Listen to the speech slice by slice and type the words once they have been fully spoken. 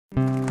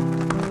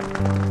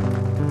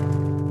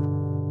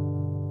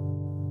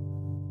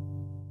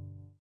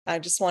I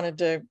just wanted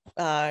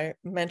to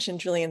mention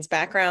Julian's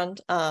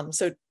background.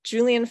 So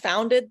Julian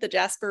founded the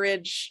Jasper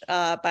Ridge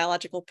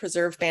Biological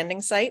Preserve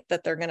banding site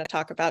that they're going to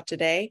talk about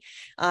today.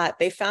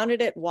 They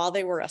founded it while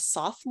they were a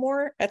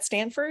sophomore at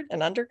Stanford,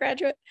 an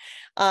undergraduate.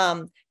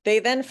 They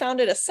then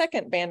founded a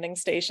second banding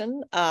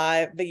station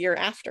the year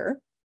after,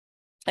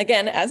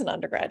 again, as an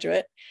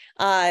undergraduate.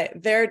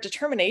 Their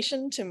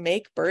determination to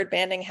make bird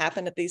banding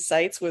happen at these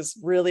sites was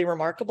really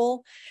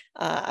remarkable.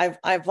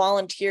 I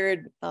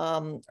volunteered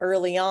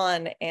early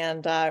on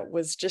and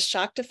was just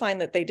shocked to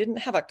find that they didn't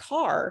have a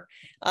car,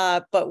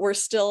 but were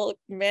still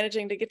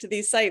managing to get to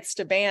these sites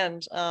to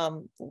band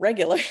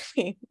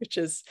regularly, which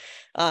is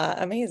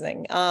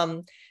amazing.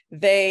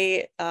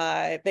 They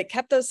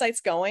kept those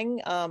sites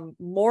going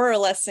more or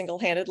less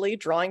single-handedly,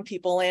 drawing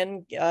people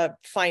in,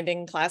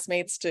 finding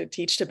classmates to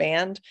teach to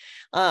band.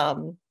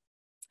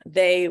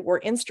 They were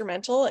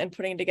instrumental in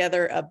putting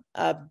together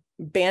a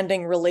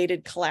banding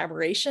related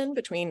collaboration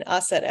between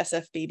us at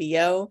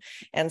SFBBO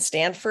and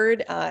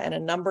Stanford and a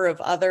number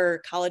of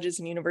other colleges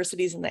and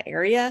universities in the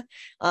area.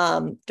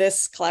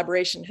 This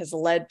collaboration has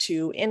led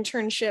to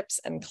internships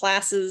and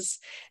classes,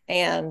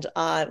 and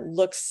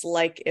looks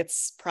like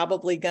it's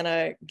probably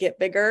gonna get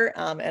bigger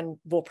and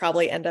will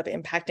probably end up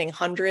impacting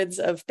hundreds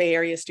of Bay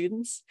Area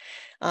students.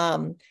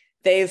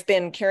 They've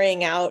been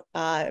carrying out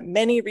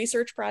many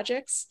research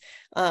projects.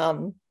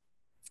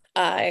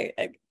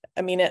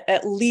 I mean,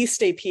 at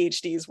least a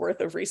PhD's worth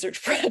of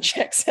research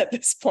projects at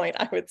this point,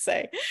 I would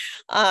say.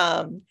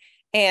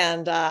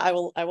 And I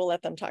will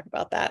let them talk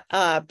about that.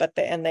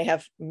 And they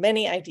have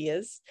many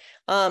ideas.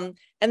 And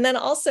then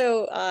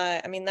also,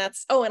 I mean,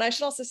 that's, oh, and I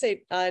should also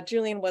say,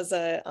 Julian was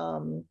a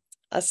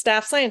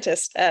staff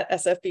scientist at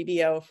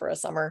SFBBO for a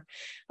summer.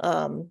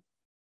 And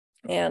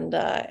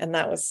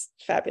that was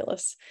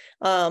fabulous.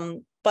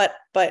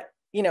 But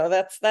you know,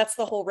 that's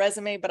the whole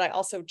resume, but I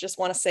also just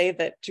want to say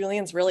that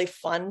Julian's really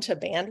fun to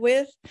band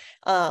with.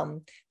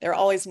 They're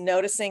always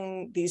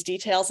noticing these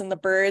details in the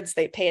birds.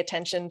 They pay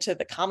attention to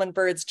the common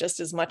birds just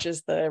as much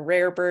as the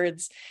rare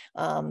birds.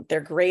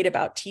 They're great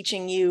about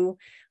teaching you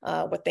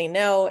what they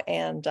know,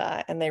 and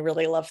they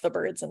really love the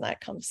birds, and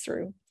that comes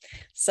through.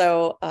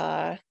 So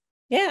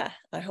yeah,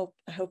 I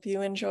hope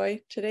you enjoy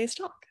today's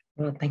talk.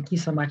 Well, thank you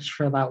so much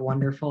for that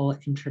wonderful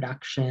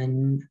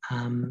introduction,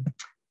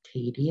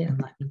 Katie, and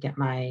let me get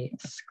my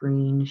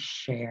screen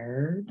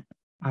shared.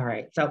 All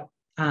right, so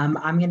I'm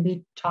going to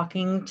be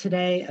talking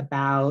today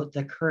about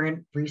the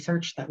current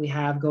research that we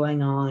have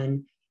going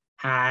on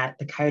at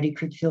the Coyote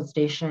Creek Field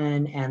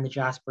Station and the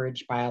Jasper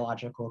Ridge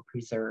Biological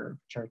Preserve,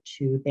 which are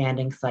two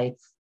banding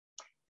sites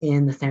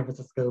in the San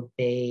Francisco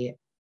Bay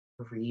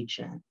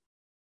region.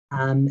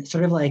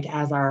 Sort of like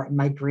as our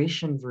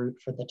migration route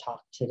for the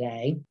talk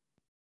today,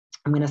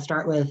 I'm going to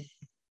start with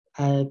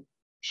a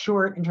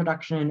short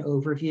introduction and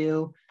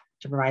overview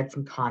to provide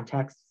some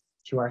context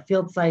to our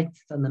field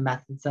sites and the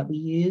methods that we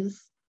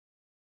use.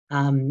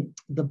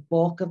 The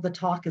bulk of the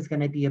talk is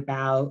going to be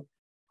about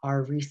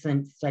our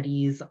recent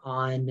studies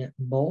on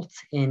molt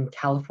in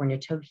California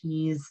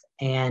Towhees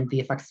and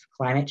the effects of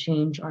climate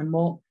change on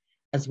molt,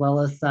 as well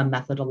as some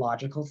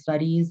methodological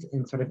studies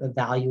in sort of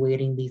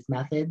evaluating these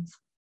methods,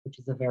 which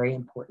is a very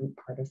important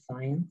part of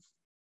science.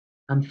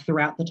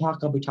 Throughout the talk,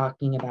 I'll be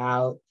talking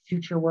about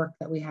future work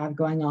that we have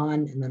going on,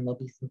 and then there'll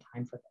be some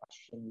time for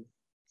questions.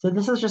 So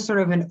this is just sort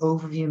of an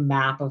overview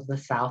map of the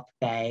South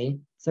Bay.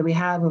 So we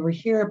have over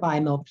here by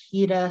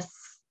Milpitas,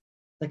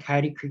 the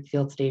Coyote Creek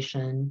Field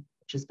Station,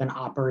 which has been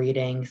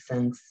operating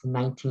since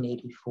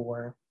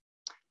 1984.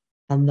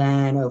 And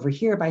then over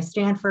here by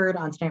Stanford,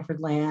 on Stanford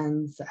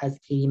lands, as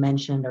Katie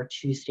mentioned, are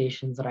two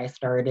stations that I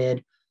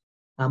started.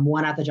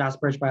 One at the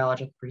Jasper Ridge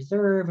Biological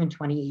Preserve in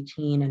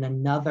 2018, and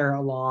another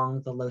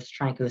along the Los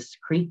Trancos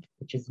Creek,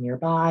 which is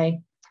nearby,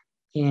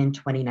 in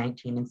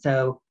 2019. And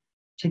so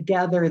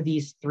together,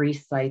 these three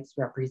sites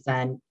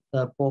represent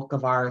the bulk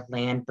of our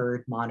land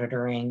bird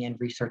monitoring and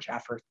research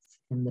efforts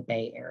in the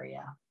Bay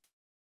Area.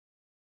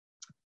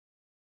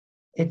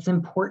 It's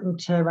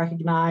important to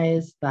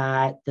recognize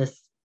that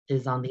this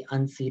is on the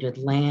unceded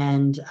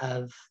land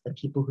of the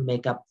people who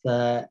make up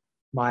the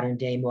modern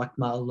day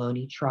Muwekma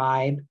Ohlone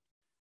tribe.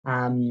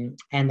 And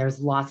there's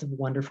lots of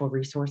wonderful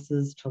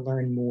resources to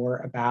learn more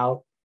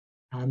about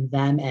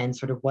them and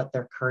sort of what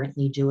they're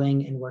currently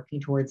doing and working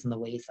towards and the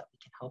ways that we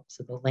can help.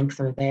 So the links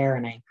are there,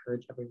 and I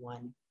encourage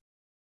everyone.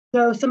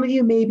 So some of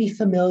you may be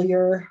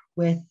familiar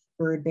with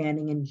bird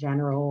banding in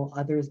general,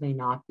 others may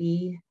not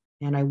be.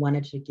 And I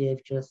wanted to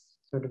give just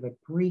sort of a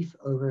brief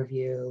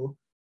overview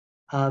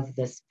of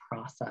this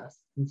process.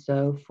 And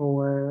so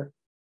for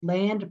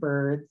land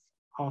birds,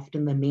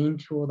 often the main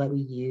tool that we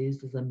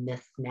use is a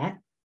mist net,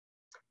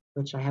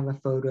 which I have a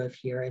photo of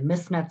here. And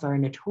mist nets are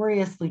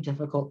notoriously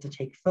difficult to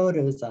take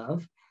photos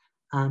of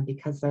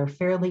because they're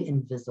fairly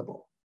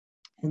invisible.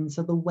 And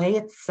so the way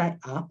it's set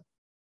up,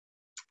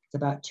 it's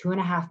about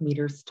 2.5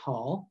 meters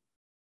tall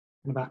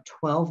and about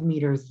 12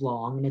 meters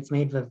long, and it's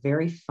made of a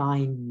very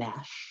fine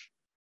mesh.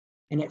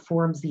 And it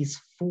forms these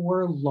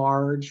 4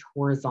 large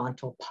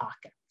horizontal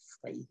pockets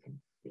that you can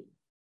see.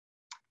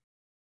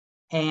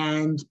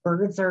 And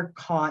birds are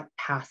caught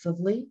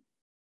passively.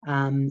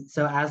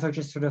 So as they're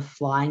just sort of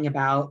flying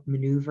about,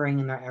 maneuvering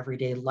in their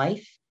everyday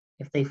life,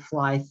 if they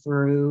fly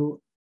through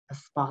a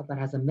spot that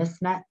has a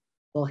mist net,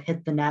 they'll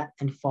hit the net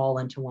and fall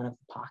into one of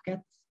the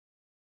pockets.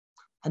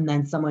 And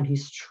then someone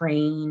who's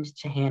trained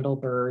to handle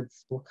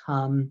birds will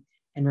come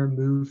and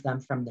remove them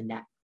from the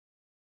net.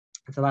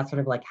 And so that's sort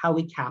of like how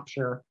we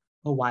capture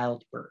a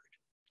wild bird.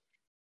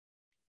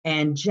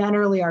 And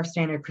generally our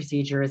standard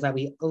procedure is that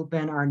we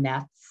open our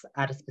nets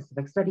at a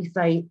specific study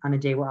site on a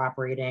day we're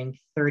operating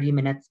 30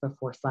 minutes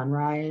before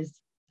sunrise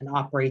and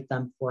operate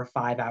them for a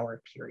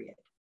 5-hour period.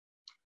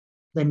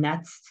 The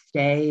nets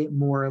stay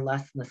more or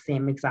less in the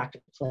same exact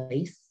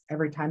place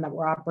every time that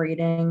we're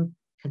operating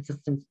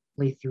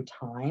consistently through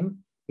time,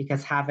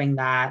 because having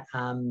that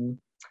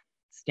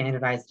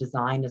standardized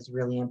design is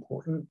really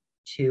important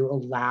to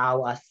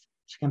allow us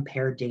to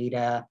compare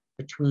data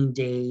between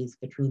days,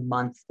 between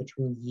months,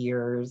 between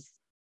years.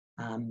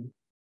 And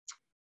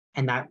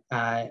that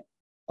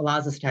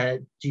allows us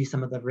to do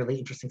some of the really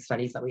interesting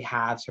studies that we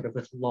have sort of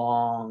with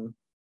long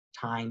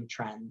time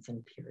trends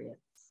and periods.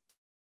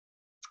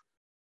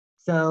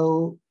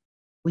 So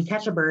we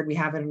catch a bird, we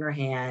have it in our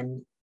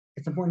hand.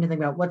 It's important to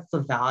think about what's the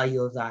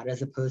value of that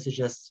as opposed to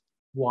just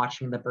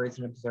watching the birds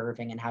and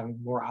observing and having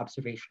more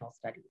observational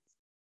studies.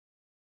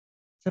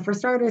 So for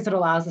starters, it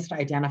allows us to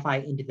identify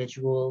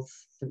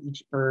individuals. So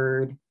each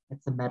bird,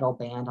 it's a metal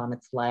band on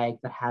its leg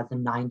that has a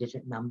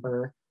 9-digit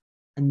number.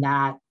 And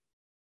that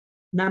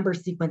number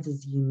sequence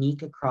is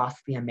unique across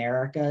the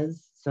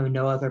Americas. So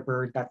no other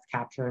bird that's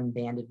captured and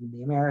banded in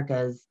the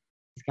Americas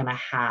is going to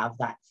have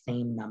that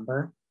same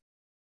number.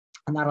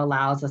 And that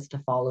allows us to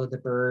follow the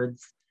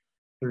birds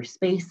through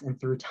space and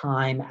through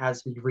time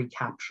as we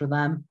recapture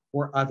them,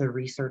 or other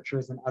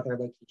researchers in other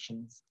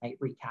locations might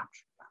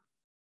recapture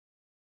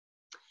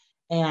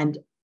them. And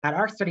at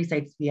our study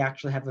sites, we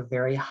actually have a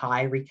very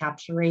high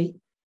recapture rate.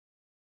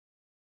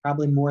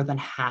 Probably more than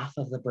half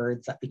of the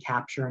birds that we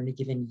capture in a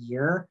given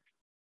year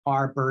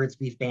are birds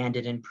we've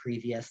banded in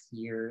previous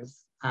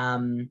years.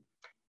 And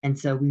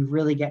so we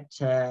really get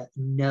to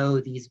know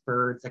these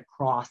birds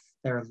across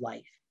their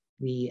life.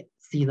 We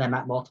see them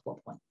at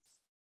multiple points.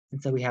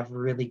 And so we have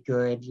really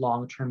good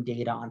long-term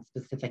data on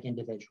specific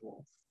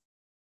individuals.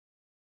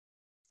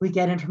 We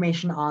get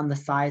information on the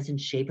size and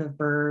shape of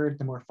bird,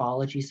 the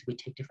morphology, so we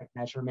take different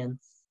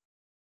measurements.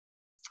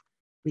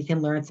 We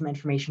can learn some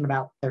information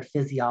about their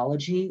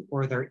physiology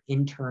or their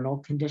internal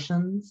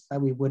conditions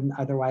that we wouldn't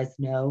otherwise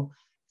know,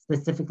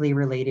 specifically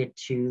related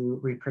to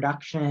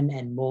reproduction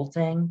and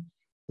molting.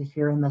 So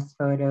here in this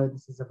photo,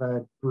 this is of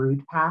a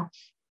brood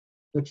patch,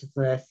 which is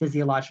the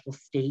physiological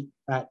state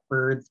that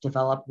birds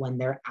develop when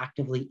they're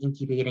actively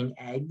incubating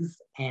eggs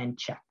and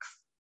chicks.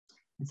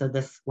 And so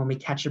this, when we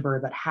catch a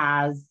bird that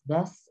has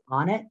this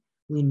on it,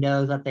 we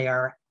know that they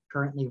are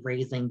currently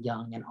raising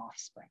young and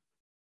offspring.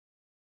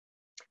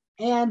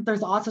 And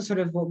there's also sort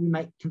of what we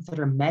might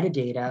consider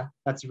metadata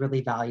that's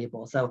really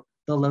valuable. So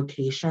the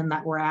location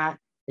that we're at,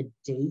 the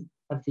date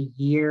of the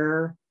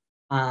year,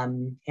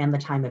 and the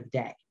time of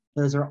day.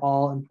 Those are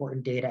all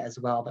important data as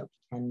well that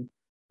we can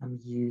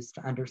use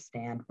to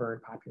understand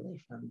bird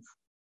populations.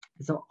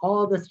 So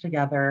all of this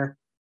together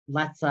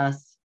lets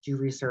us do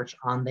research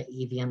on the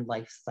avian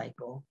life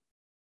cycle,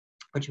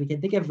 which we can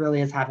think of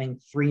really as having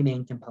 3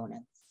 main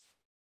components.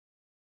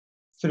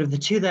 Sort of the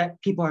 2 that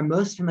people are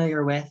most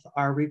familiar with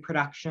are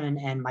reproduction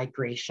and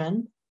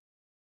migration,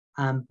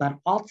 but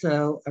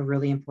also a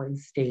really important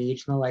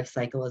stage in the life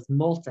cycle is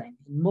molting.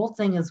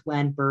 Molting is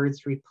when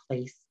birds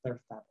replace their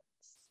feathers.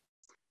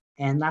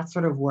 And that's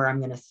sort of where I'm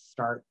going to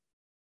start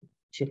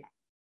today.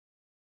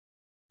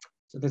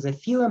 So there's a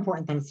few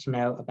important things to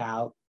know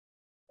about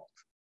molt.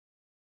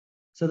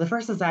 So the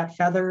first is that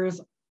feathers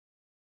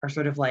are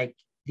sort of like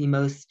the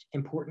most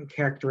important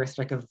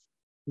characteristic of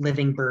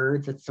living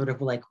birds. It's sort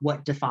of like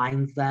what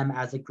defines them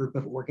as a group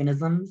of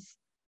organisms.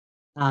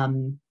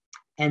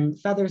 And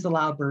feathers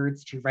allow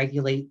birds to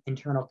regulate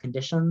internal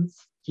conditions,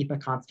 keep a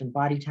constant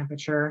body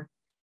temperature.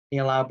 They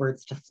allow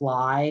birds to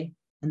fly,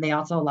 and they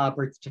also allow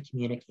birds to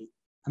communicate,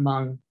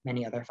 among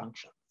many other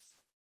functions.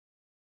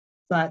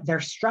 But their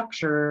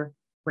structure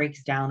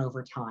breaks down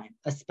over time,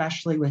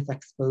 especially with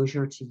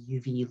exposure to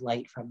UV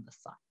light from the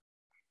sun.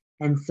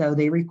 And so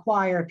they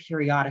require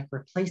periodic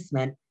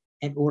replacement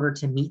in order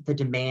to meet the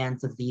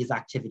demands of these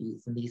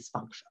activities and these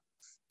functions.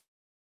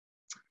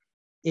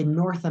 In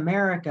North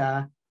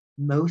America,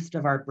 most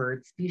of our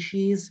bird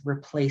species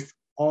replace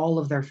all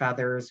of their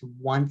feathers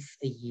once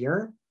a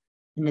year,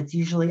 and it's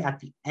usually at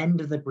the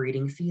end of the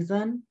breeding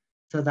season,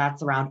 so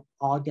that's around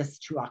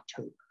August to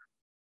October.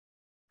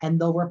 And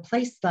they'll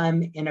replace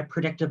them in a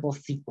predictable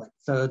sequence.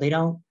 So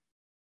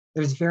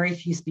there's very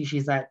few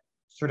species that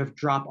sort of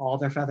drop all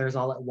their feathers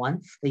all at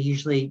once. They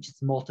usually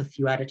just molt a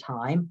few at a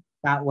time.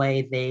 That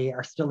way they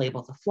are still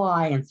able to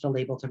fly and still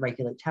able to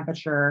regulate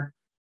temperature.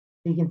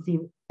 You can see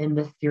in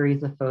this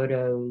series of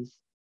photos,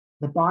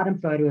 the bottom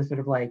photo is sort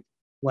of like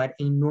what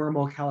a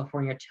normal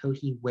California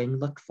Towhee wing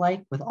looks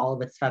like with all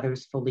of its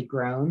feathers fully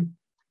grown.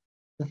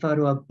 The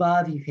photo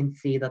above, you can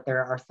see that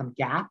there are some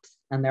gaps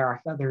and there are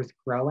feathers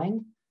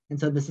growing. And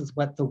so this is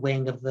what the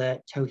wing of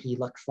the towhee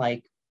looks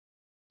like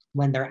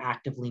when they're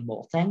actively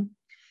molting.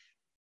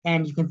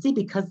 And you can see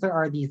because there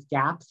are these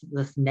gaps,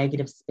 this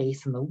negative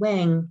space in the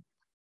wing,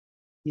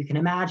 you can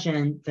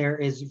imagine there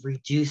is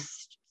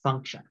reduced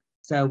function.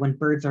 So when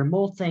birds are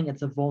molting,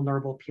 it's a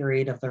vulnerable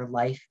period of their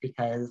life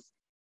because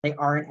they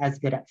aren't as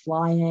good at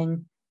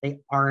flying, they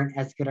aren't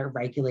as good at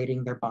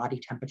regulating their body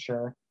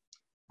temperature.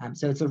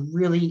 So it's a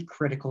really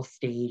critical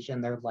stage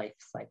in their life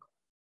cycle.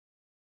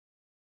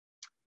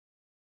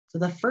 So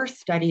the first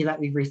study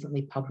that we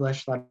recently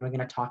published that I'm going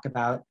to talk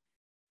about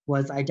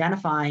was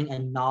identifying a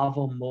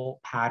novel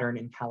molt pattern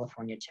in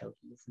California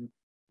towhees. And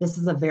this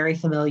is a very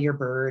familiar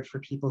bird for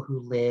people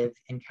who live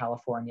in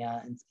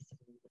California and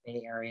specifically the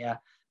Bay Area.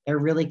 They're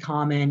really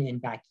common in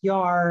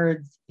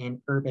backyards,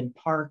 in urban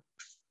parks.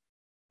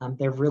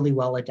 They're really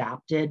well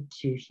adapted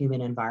to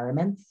human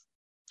environments.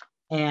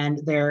 And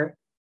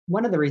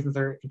one of the reasons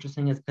they're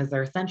interesting is because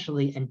they're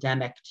essentially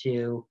endemic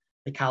to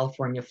the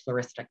California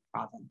floristic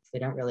province. They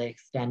don't really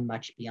extend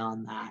much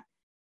beyond that.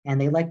 And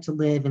they like to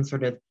live in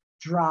sort of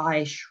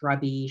dry,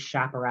 shrubby,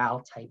 chaparral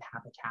type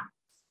habitats.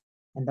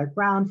 And they're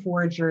ground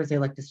foragers. They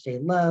like to stay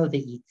low. They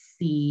eat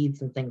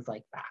seeds and things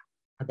like that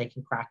they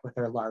can crack with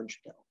their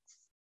large bills.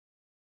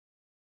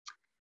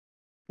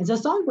 And so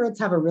songbirds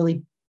have a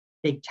really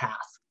big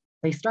task.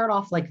 They start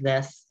off like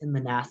this in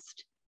the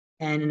nest,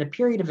 and in a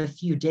period of a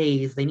few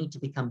days, they need to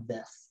become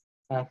this,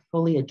 a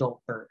fully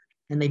adult bird.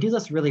 And they do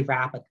this really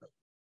rapidly.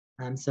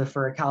 So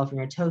for a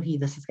California towhee,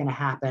 this is going to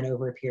happen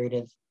over a period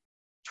of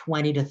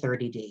 20 to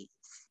 30 days.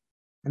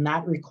 And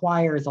that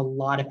requires a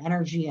lot of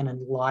energy and a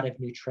lot of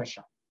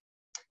nutrition.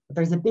 But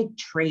there's a big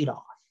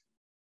trade-off.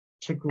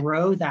 To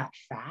grow that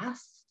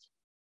fast,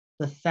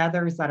 the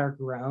feathers that are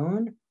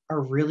grown are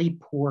really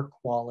poor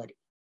quality.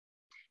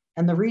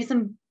 And the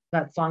reason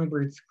that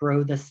songbirds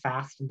grow this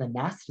fast in the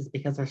nest is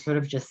because they're sort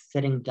of just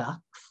sitting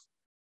ducks.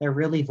 They're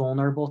really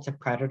vulnerable to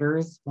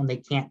predators when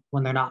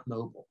they're not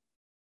mobile.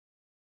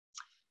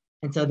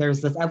 And so there's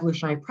this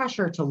evolutionary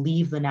pressure to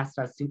leave the nest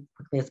as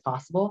quickly as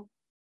possible.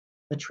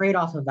 The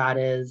trade-off of that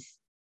is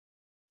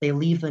they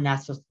leave the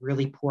nest with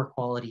really poor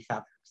quality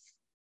feathers.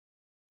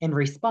 In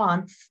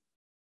response,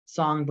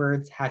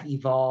 songbirds have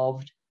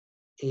evolved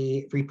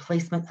a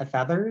replacement of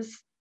feathers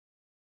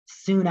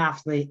soon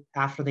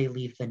after they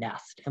leave the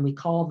nest. And we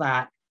call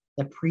that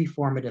the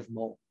preformative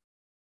molt.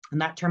 And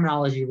that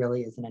terminology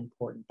really isn't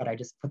important, but I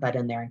just put that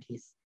in there in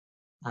case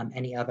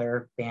any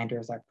other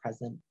banders are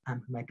present who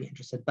might be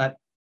interested. But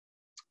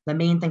the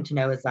main thing to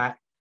know is that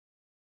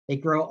they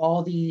grow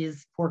all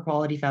these poor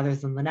quality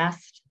feathers in the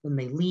nest, then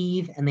they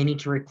leave and they need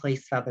to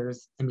replace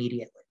feathers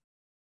immediately.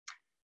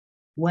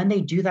 When they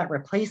do that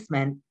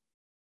replacement,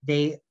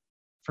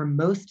 for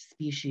most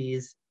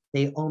species,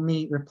 they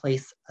only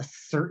replace a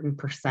certain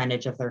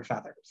percentage of their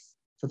feathers.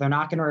 So they're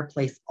not going to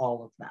replace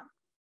all of them.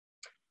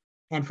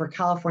 And for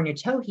California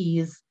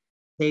towhees,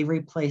 they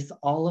replace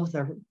all of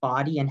their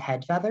body and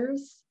head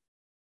feathers,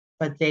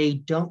 but they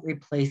don't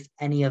replace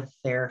any of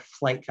their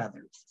flight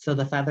feathers. So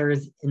the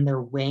feathers in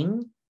their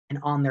wing and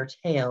on their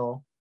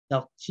tail,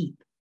 they'll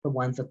keep the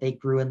ones that they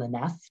grew in the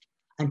nest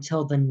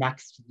until the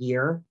next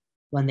year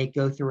when they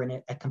go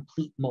through a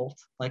complete molt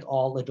like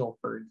all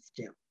adult birds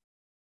do.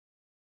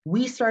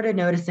 We started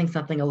noticing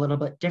something a little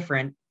bit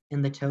different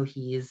in the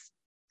towhees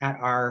at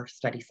our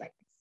study sites.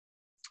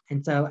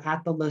 And so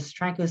at the Los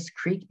Trancos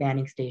Creek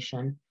banding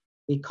station,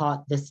 we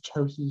caught this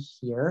towhee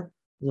here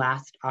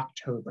last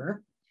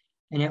October.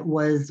 And it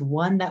was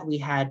one that we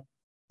had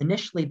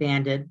initially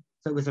banded.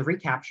 So it was a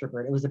recapture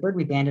bird. It was a bird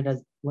we banded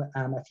as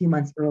a few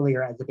months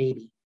earlier as a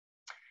baby.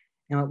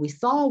 And what we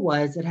saw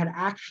was it had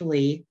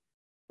actually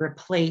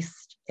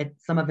replaced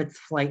some of its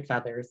flight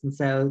feathers. And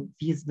so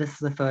this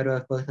is a photo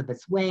of both of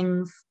its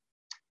wings.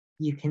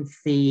 You can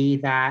see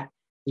that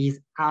these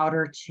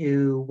outer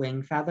two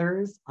wing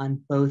feathers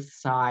on both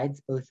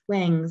sides, both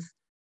wings,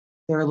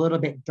 they're a little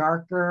bit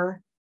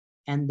darker,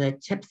 and the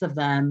tips of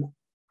them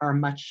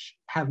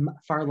have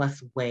far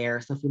less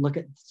wear. So if you look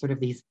at sort of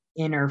these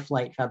inner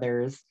flight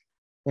feathers,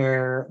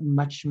 they're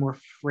much more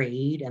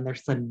frayed and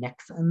there's some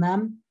nicks in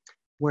them,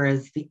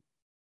 whereas the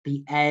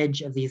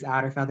edge of these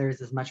outer feathers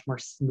is much more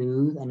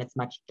smooth and it's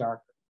much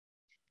darker.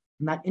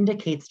 And that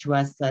indicates to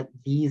us that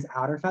these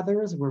outer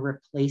feathers were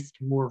replaced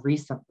more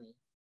recently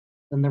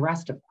than the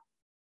rest of them.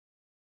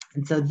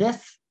 And so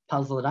this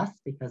puzzled us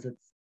because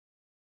it's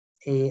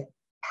a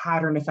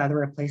pattern of feather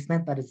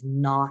replacement that is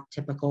not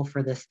typical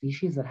for this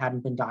species, that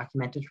hadn't been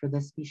documented for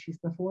this species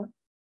before.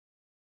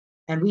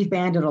 And we've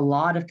banded a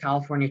lot of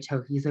California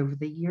towhees over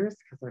the years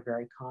because they're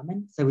very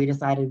common. So we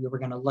decided we were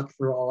going to look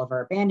through all of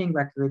our banding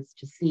records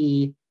to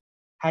see,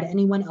 had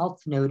anyone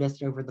else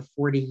noticed over the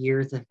 40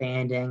 years of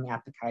banding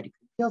at the Coyote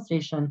Field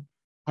Station,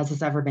 has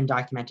this ever been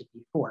documented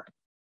before?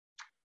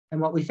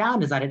 And what we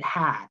found is that it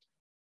had.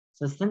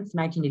 So since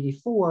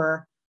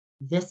 1984,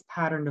 this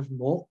pattern of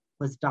molt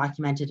was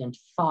documented in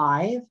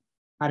 5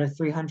 out of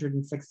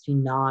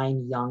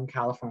 369 young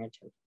California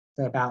towhees,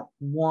 so about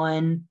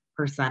 1%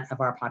 of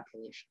our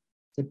population.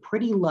 So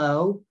pretty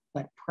low,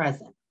 but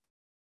present.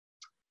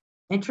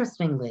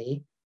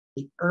 Interestingly,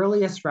 the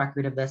earliest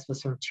record of this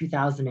was from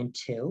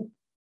 2002,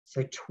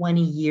 so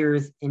 20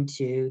 years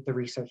into the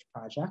research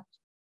project.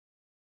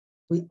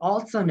 We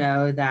also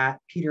know that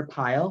Peter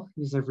Pyle,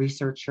 who's a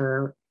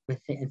researcher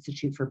with the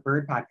Institute for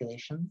Bird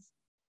Populations,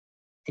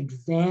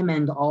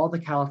 examined all the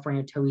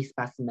California Towhee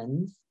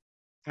specimens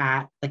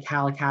at the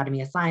Cal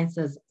Academy of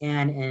Sciences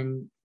and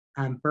in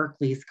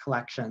Berkeley's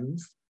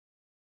collections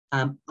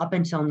up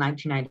until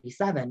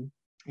 1997,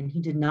 and he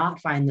did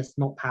not find this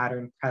molt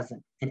pattern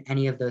present in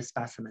any of those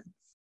specimens.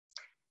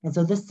 And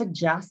so this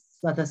suggests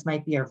that this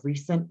might be a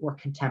recent or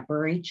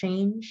contemporary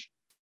change,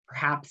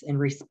 perhaps in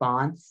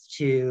response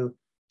to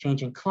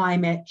changing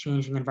climate,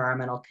 changing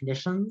environmental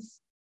conditions.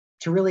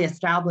 To really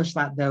establish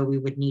that, though, we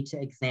would need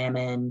to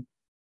examine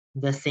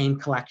the same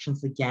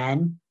collections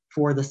again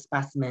for the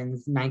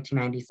specimens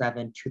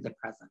 1997 to the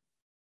present.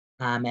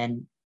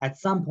 And at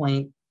some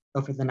point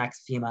over the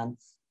next few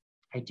months,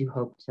 I do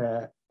hope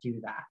to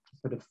do that, to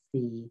sort of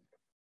see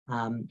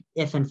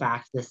if in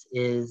fact this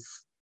is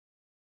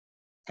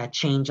a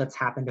change that's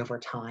happened over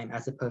time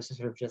as opposed to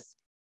sort of just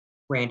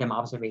random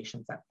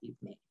observations that we've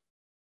made.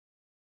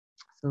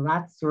 So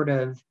that's sort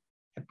of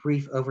a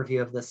brief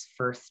overview of this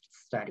first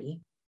study.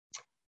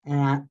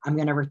 And I'm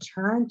going to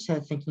return to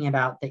thinking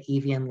about the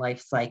avian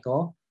life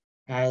cycle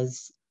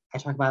as I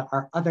talk about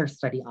our other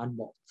study on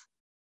molt.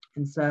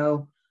 And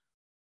so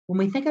when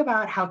we think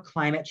about how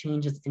climate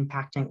change is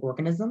impacting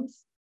organisms,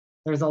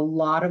 there's a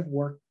lot of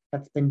work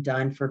that's been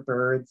done for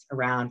birds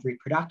around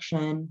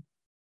reproduction,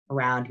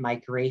 around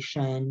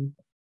migration.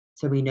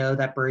 So we know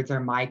that birds are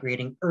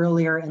migrating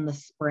earlier in the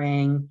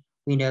spring.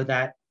 We know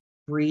that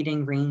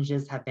breeding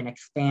ranges have been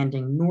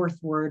expanding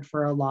northward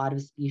for a lot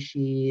of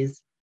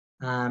species.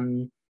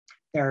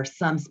 There are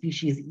some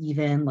species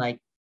even like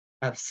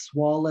of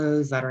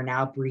swallows that are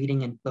now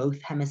breeding in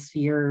both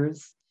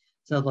hemispheres.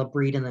 So they'll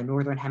breed in the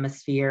northern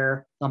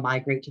hemisphere, they'll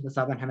migrate to the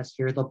southern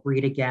hemisphere, they'll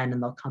breed again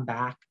and they'll come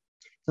back.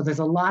 So there's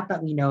a lot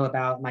that we know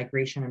about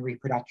migration and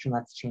reproduction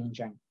that's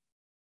changing.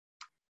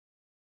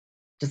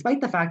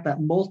 Despite the fact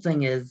that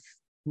molting is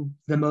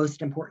the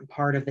most important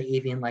part of the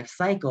avian life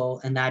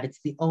cycle and that it's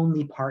the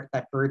only part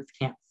that birds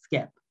can't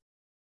skip.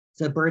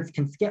 So birds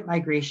can skip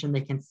migration,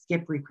 they can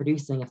skip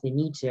reproducing if they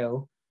need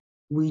to.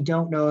 We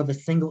don't know of a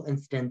single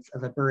instance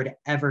of a bird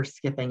ever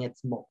skipping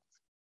its molt.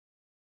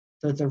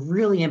 So it's a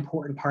really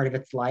important part of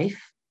its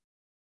life,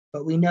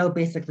 but we know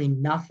basically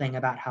nothing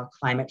about how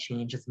climate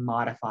change is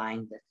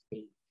modifying this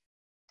stage.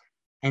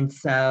 And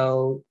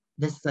so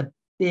this is a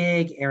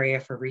big area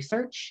for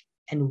research.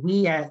 And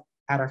we at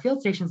our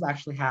field stations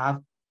actually have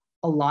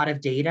a lot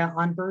of data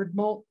on bird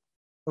molt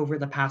over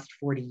the past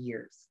 40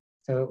 years.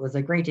 So it was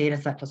a great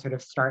data set to sort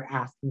of start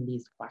asking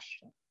these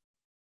questions.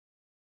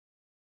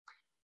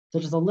 So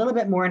just a little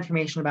bit more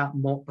information about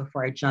molt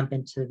before I jump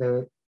into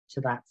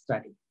that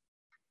study.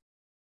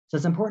 So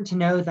it's important to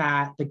know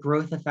that the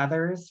growth of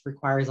feathers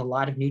requires a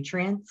lot of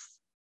nutrients.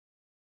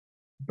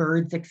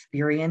 Birds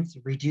experience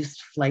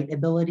reduced flight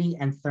ability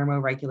and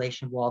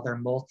thermoregulation while they're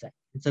molting.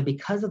 And so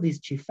because of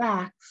these two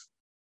facts,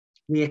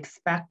 we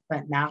expect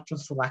that natural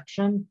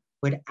selection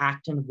would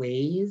act in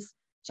ways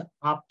to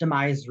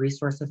optimize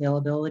resource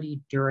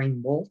availability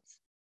during molt.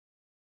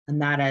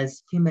 And that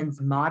as humans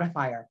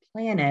modify our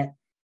planet,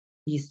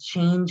 these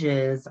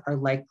changes are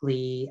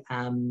likely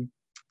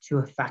to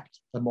affect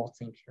the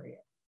molting period,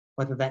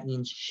 whether that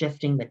means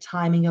shifting the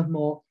timing of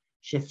molt,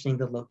 shifting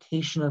the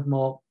location of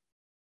molt,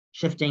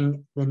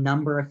 shifting the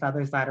number of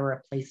feathers that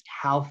are replaced,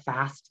 how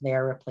fast they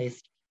are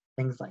replaced,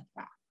 things like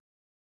that.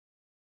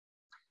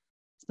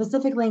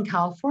 Specifically in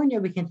California,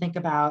 we can think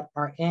about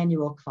our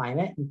annual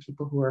climate, and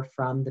people who are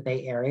from the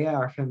Bay Area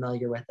are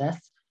familiar with this.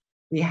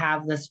 We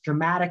have this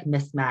dramatic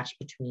mismatch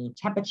between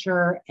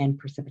temperature and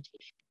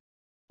precipitation.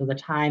 So the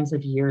times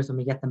of years when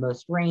we get the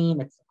most rain,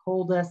 it's the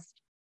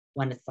coldest.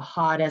 When it's the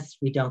hottest,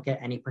 we don't get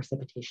any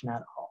precipitation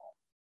at all.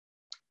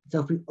 So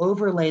if we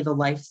overlay the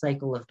life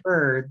cycle of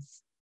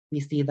birds,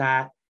 we see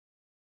that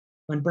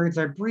when birds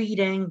are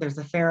breeding, there's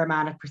a fair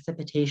amount of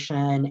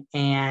precipitation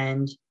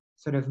and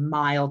sort of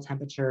mild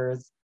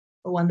temperatures.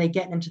 But when they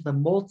get into the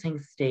molting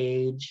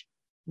stage,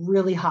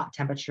 really hot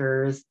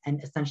temperatures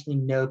and essentially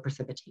no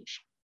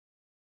precipitation.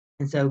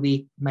 And so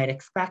we might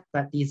expect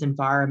that these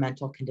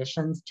environmental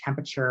conditions,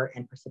 temperature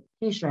and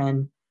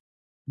precipitation,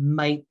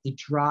 might be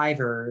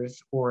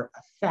drivers or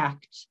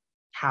affect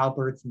how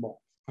birds molt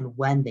and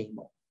when they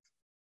molt.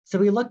 So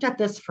we looked at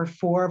this for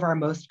 4 of our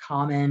most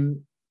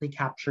commonly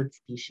captured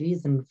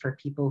species. And for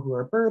people who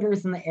are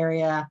birders in the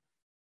area,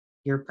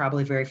 you're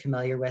probably very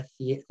familiar with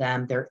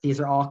them.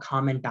 These are all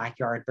common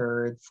backyard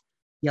birds: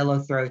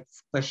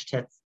 yellowthroats, bush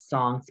tits,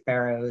 song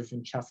sparrows,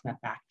 and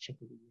chestnut-backed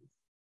chickadees.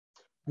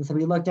 And so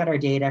we looked at our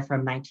data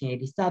from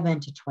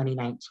 1987 to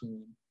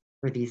 2019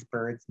 for these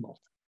birds molting.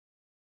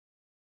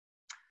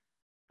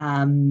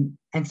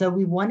 And so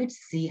we wanted to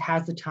see,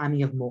 has the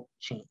timing of molt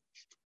changed?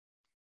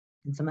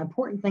 And some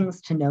important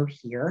things to know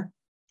here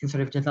in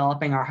sort of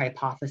developing our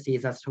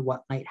hypotheses as to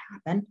what might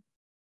happen.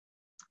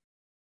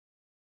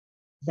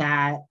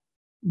 That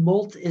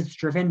Molt is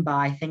driven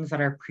by things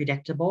that are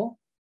predictable,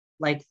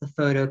 like the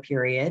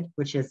photoperiod,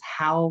 which is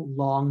how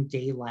long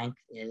day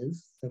length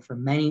is. So for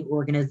many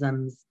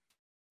organisms,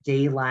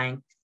 day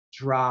length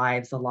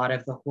drives a lot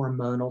of the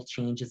hormonal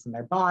changes in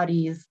their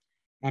bodies,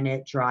 and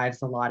it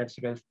drives a lot of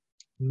sort of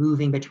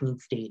moving between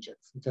stages.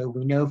 And so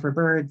we know for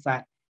birds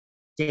that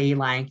day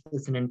length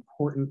is an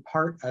important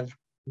part of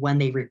when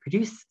they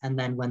reproduce and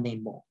then when they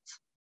molt.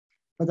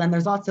 But then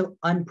there's also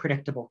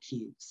unpredictable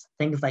cues,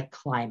 things like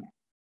climate,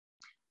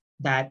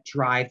 that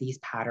drive these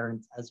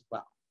patterns as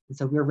well. And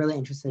so we're really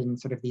interested in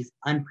sort of these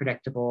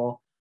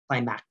unpredictable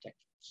climatic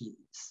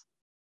cues.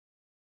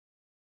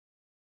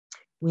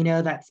 We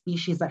know that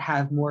species that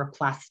have more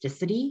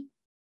plasticity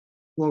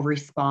will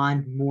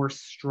respond more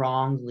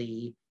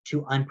strongly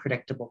to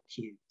unpredictable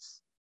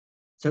cues.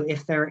 So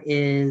if there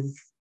is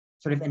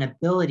sort of an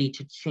ability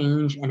to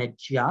change and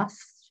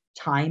adjust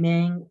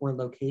timing or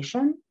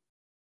location,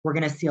 we're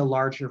going to see a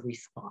larger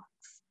response.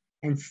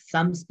 And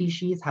some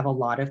species have a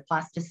lot of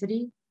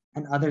plasticity,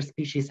 and other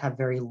species have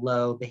very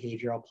low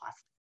behavioral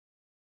plasticity.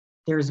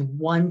 There's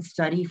one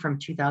study from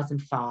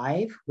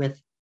 2005 with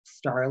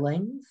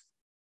starlings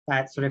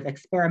that sort of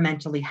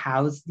experimentally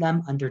housed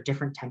them under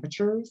different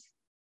temperatures.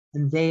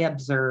 And they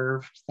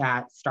observed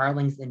that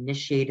starlings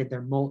initiated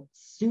their molt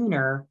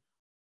sooner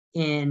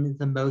in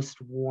the most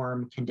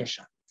warm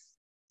conditions.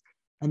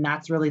 And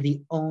that's really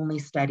the only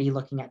study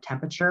looking at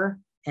temperature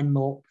and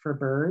molt for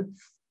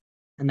birds.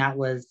 And that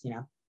was,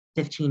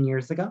 15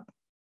 years ago.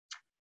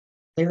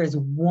 There is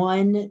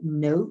one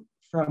note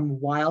from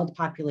wild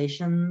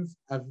populations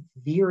of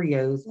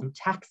vireos in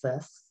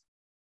Texas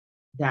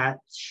that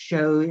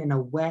showed in a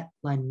wet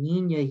La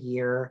Nina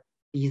year,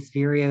 these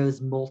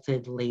vireos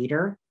molted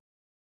later.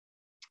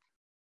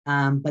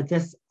 But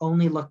this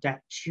only looked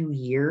at 2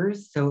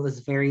 years, so it was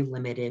very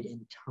limited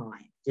in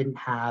time. Didn't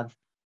have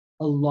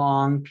a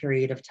long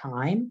period of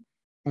time.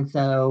 And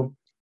so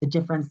the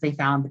difference they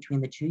found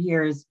between the 2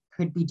 years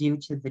could be due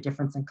to the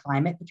difference in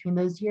climate between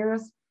those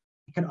years.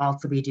 It could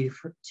also be due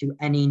to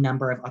any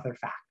number of other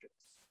factors.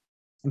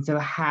 And so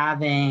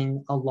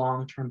having a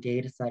long-term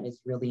data set is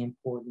really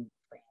important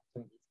for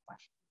answering these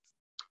questions,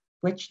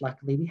 which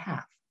luckily we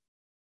have.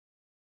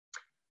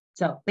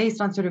 So based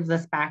on sort of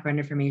this background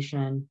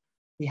information,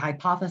 we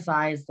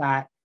hypothesized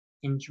that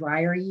in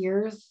drier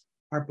years,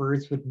 our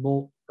birds would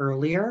molt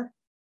earlier,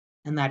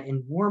 and that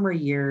in warmer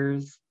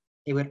years,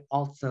 they would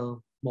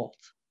also molt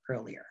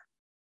earlier.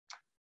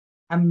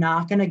 I'm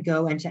not going to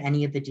go into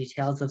any of the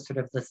details of sort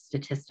of the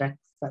statistics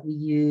that we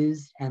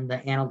used and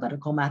the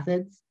analytical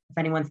methods. If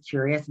anyone's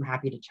curious, I'm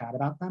happy to chat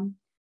about them.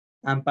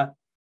 But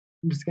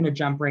I'm just going to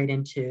jump right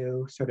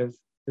into sort of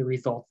the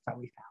results that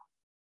we found.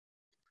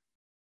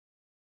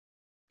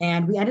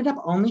 And we ended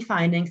up only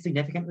finding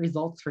significant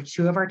results for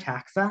 2 of our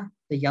taxa,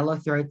 the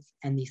yellowthroats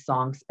and the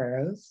song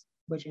sparrows,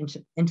 which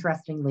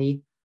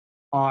interestingly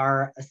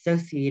are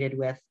associated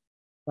with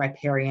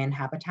riparian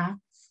habitats.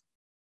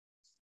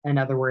 In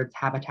other words,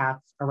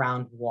 habitats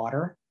around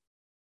water.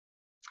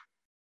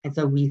 And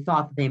so we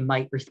thought that they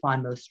might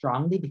respond most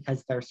strongly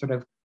because they're sort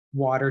of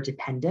water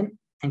dependent,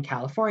 and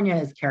California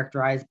is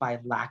characterized by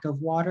lack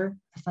of water,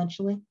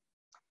 essentially.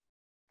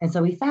 And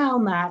so we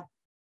found that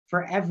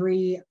for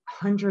every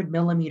 100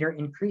 millimeter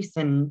increase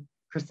in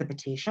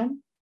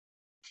precipitation,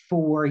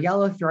 for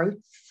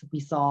yellowthroats, we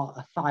saw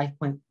a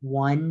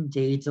 5.1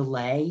 day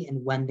delay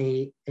in when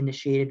they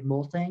initiated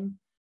molting.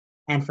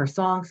 And for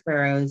song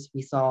sparrows,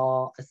 we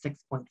saw a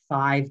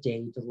 6.5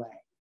 day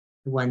delay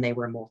when they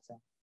were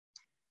molting.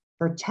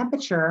 For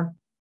temperature,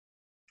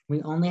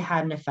 we only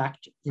had an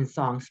effect in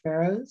song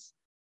sparrows.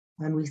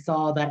 And we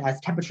saw that as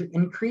temperature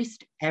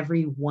increased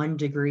every 1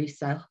 degree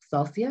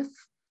Celsius,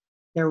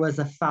 there was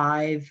a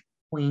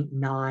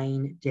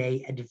 5.9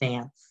 day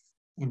advance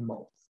in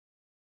molt.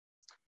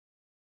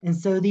 And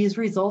so these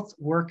results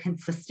were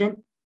consistent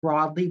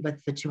broadly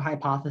with the 2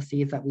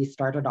 hypotheses that we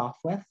started off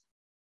with.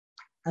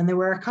 And there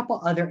were a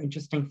couple other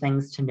interesting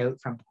things to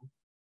note from them.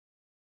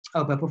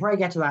 Oh, but before I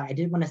get to that, I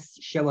did want to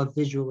show a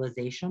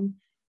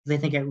visualization because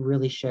I think it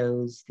really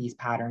shows these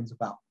patterns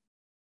well.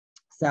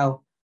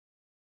 So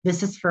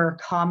this is for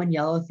common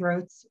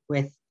yellowthroats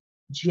with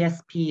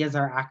GSP as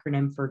our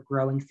acronym for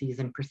growing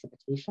season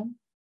precipitation.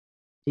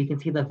 So you can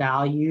see the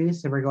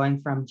values. So we're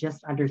going from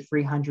just under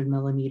 300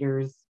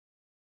 millimeters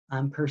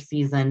per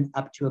season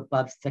up to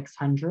above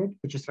 600,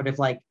 which is sort of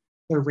like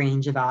the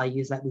range of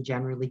values that we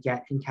generally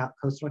get in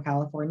coastal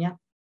California.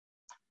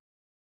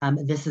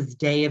 This is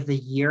day of the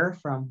year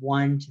from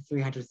 1 to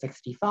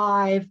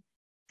 365.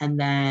 And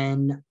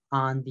then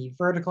on the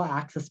vertical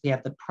axis, we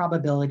have the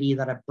probability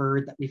that a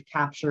bird that we've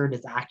captured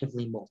is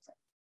actively molting.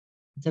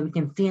 So we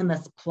can see in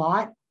this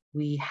plot,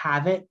 we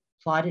have it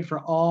plotted for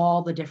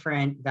all the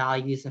different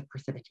values of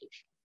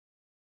precipitation.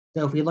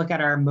 So if we look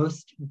at our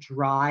most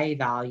dry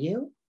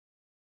value,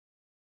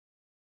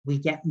 we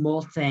get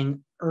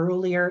molting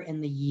earlier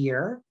in the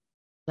year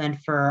than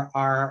for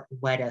our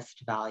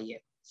wettest value.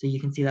 So you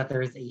can see that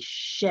there's a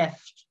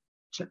shift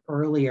to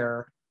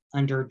earlier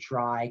under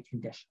dry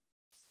conditions.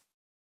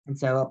 And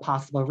so a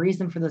possible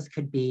reason for this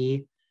could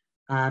be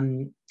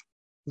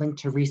linked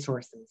to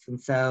resources. And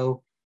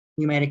so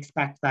we might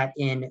expect that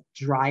in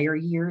drier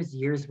years,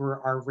 years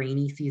where our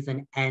rainy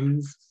season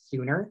ends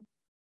sooner,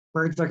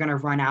 birds are going to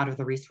run out of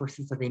the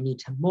resources that they need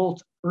to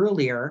molt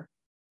earlier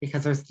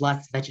because there's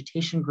less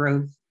vegetation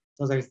growth,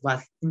 so there's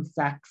less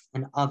insects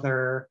and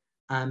other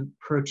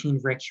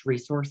protein-rich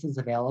resources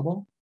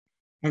available.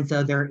 And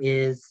so there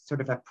is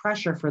sort of a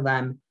pressure for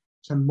them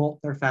to molt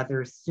their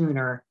feathers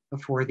sooner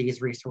before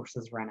these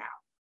resources run out.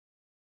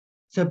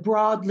 So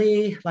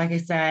broadly, like I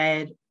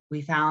said,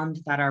 we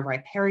found that our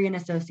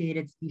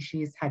riparian-associated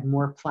species had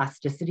more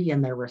plasticity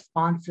in their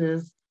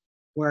responses,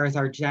 whereas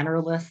our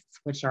generalists,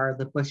 which are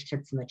the bush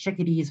tits and the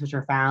chickadees, which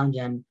are found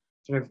in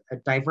sort of a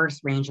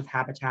diverse range of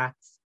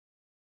habitats,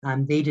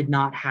 they did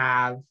not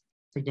have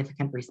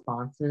significant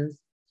responses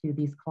to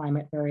these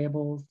climate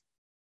variables.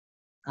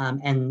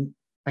 And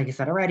like I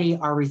said already,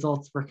 our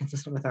results were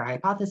consistent with our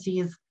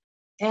hypotheses,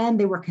 and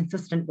they were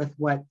consistent with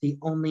what the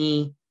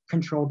only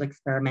controlled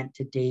experiment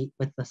to date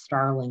with the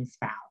starlings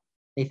found.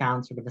 They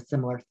found sort of a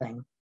similar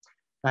thing,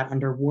 that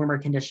under warmer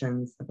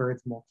conditions, the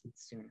birds molted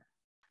sooner.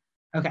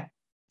 Okay,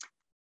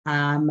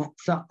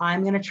 so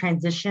I'm gonna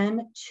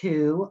transition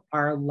to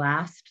our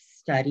last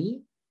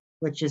study,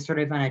 which is sort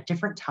of on a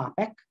different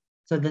topic.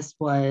 So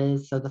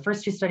the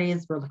first two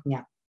studies, we're looking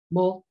at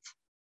molt,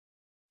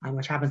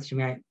 which happens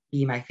to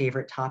be my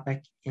favorite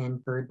topic in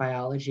bird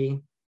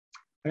biology.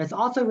 But it's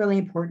also really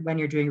important when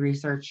you're doing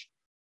research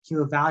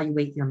to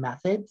evaluate your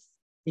methods,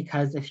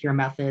 because if your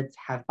methods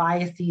have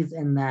biases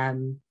in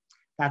them,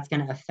 that's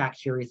going to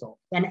affect your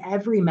results. And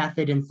every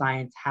method in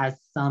science has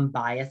some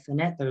bias in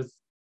it. There's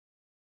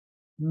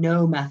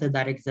no method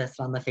that exists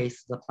on the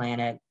face of the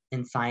planet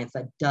in science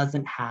that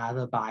doesn't have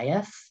a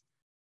bias.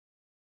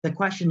 The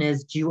question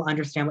is, do you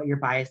understand what your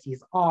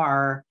biases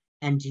are?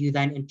 And do you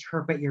then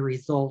interpret your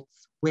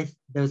results with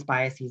those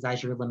biases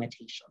as your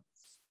limitations?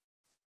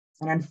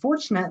 And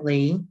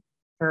unfortunately,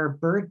 for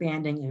bird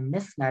banding and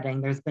mist netting,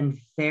 there's been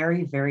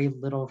very, very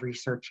little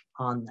research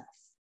on this.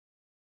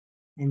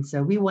 And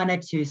so we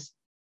wanted to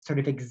sort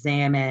of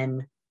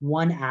examine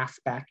one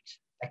aspect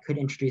that could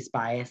introduce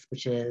bias,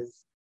 which is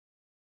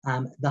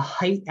the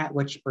height at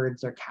which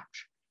birds are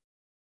captured.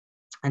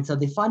 And so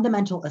the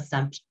fundamental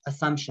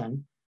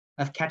assumption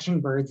of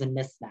catching birds in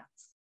mist nets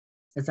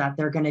is that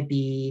they're going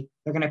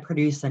to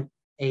produce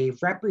a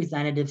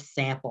representative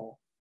sample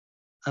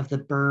of the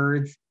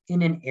birds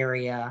in an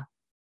area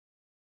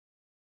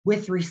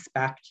with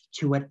respect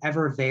to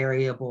whatever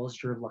variables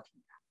you're looking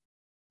at.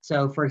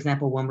 So for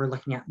example, when we're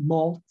looking at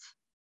molt,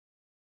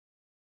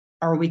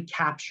 are we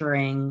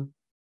capturing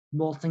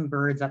molting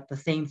birds at the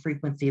same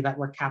frequency that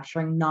we're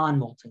capturing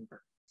non-molting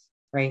birds,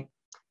 right?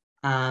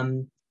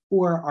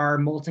 Or are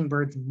molting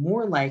birds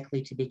more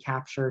likely to be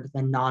captured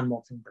than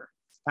non-molting birds?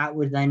 That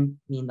would then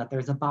mean that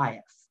there's a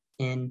bias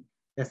in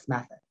this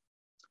method.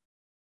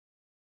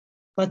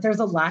 But there's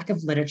a lack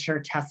of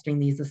literature testing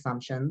these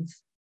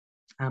assumptions.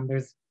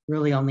 There's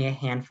really only a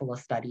handful of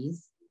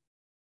studies.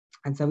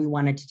 And so we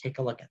wanted to take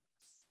a look at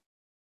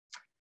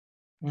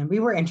this. And we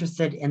were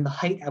interested in the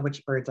height at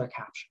which birds are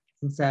captured.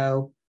 And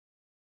so,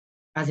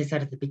 as I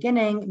said at the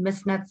beginning,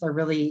 mist nets are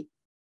really,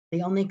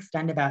 they only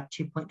extend about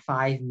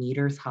 2.5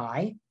 meters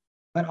high,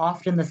 but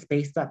often the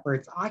space that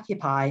birds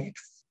occupy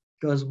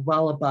goes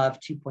well above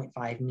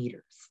 2.5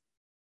 meters.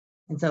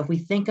 And so if we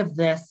think of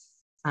this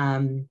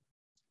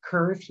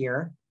curve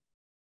here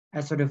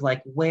as sort of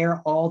like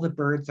where all the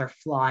birds are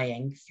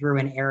flying through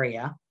an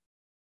area,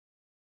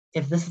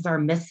 if this is our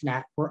mist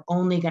net, we're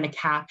only going to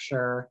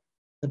capture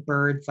the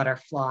birds that are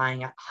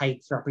flying at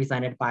heights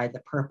represented by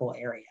the purple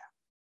area.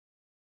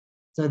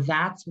 So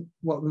that's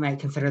what we might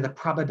consider the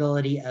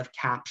probability of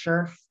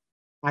capture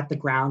at the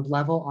ground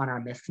level on our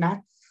mist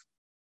nets,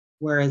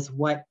 whereas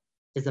what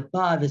is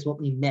above is what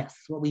we miss,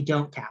 what we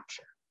don't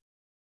capture.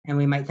 And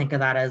we might think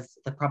of that as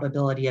the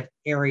probability of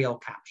aerial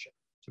capture,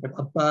 sort of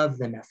above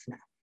the mist net.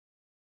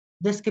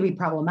 This could be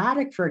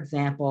problematic, for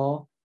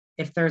example,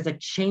 if there's a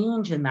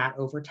change in that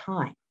over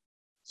time.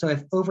 So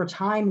if over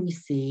time we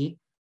see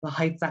the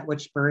heights at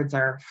which birds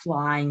are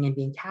flying and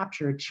being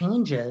captured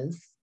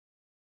changes,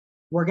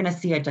 we're going to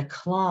see a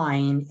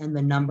decline in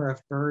the number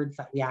of birds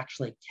that we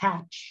actually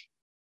catch.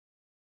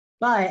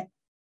 But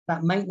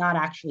that might not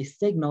actually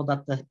signal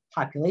that the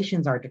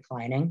populations are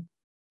declining.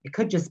 It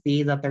could just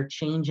be that they're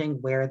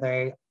changing where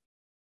they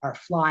are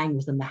flying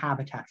within the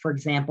habitat. For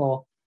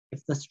example,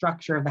 if the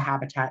structure of the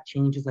habitat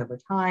changes over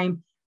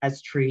time,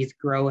 as trees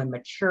grow and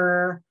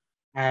mature,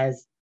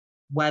 as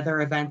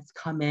weather events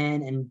come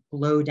in and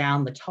blow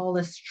down the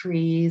tallest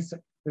trees,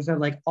 there's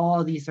like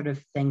all these sort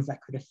of things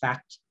that could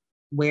affect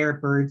where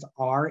birds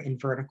are in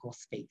vertical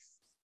space.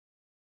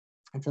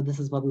 And so this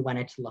is what we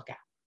wanted to look at.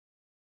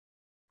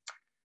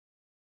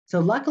 So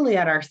luckily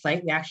at our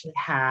site, we actually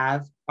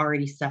have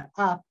already set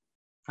up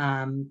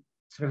sort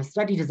of a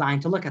study design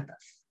to look at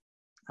this.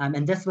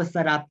 And this was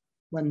set up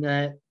when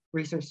the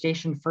research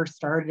station first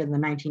started in the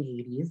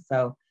 1980s.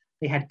 So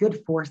they had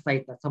good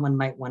foresight that someone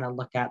might want to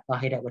look at the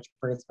height at which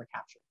birds were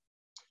captured.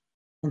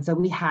 And so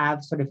we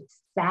have sort of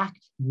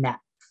stacked nets.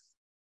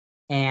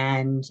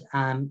 And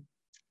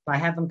I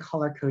have them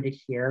color coded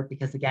here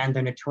because again,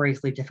 they're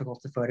notoriously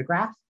difficult to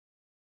photograph.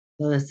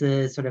 So this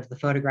is sort of the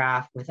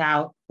photograph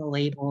without the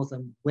labels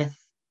and with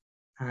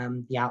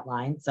the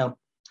outline. So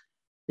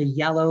the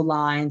yellow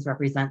lines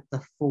represent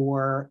the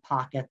 4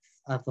 pockets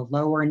of the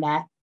lower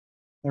net.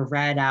 The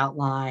red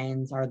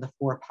outlines are the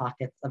 4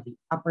 pockets of the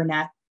upper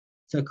net.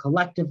 So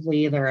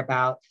collectively, they're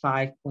about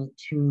 5.2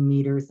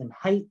 meters in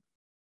height.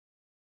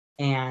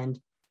 And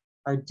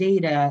our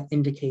data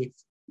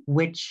indicates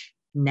which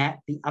net,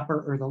 the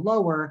upper or the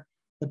lower,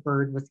 the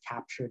bird was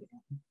captured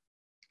in.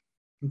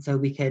 And so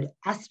we could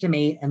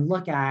estimate and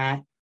look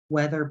at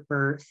whether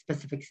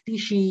specific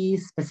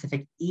species,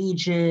 specific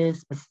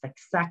ages, specific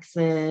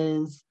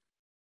sexes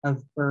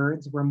of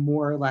birds were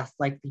more or less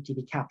likely to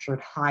be captured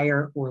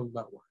higher or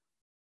lower.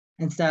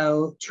 And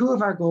so 2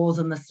 of our goals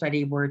in the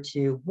study were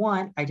to,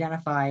 1,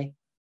 identify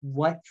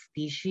what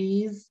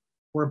species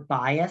were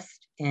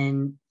biased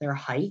in their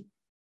height.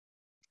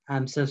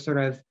 So sort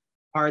of,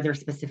 are there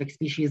specific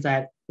species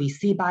that we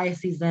see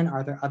biases in?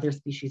 Are there other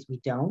species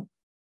we don't?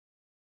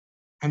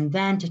 And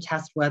then to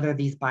test whether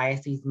these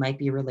biases might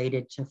be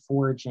related to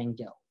foraging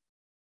guild.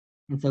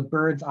 And so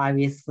birds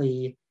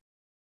obviously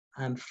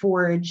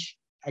forage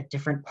at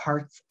different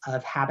parts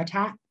of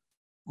habitat.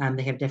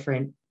 They have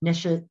different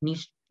niches.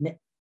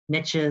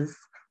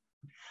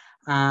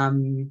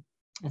 And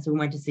so we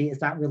wanted to see, is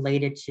that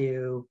related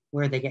to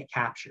where they get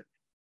captured?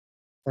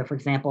 So for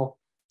example,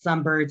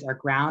 some birds are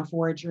ground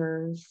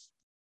foragers.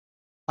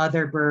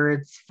 Other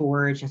birds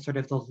forage in sort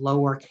of the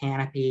lower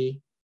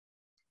canopy.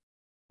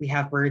 We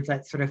have birds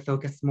that sort of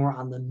focus more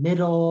on the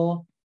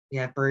middle. We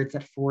have birds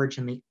that forage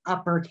in the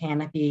upper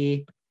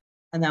canopy.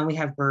 And then we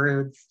have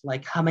birds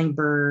like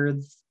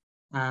hummingbirds,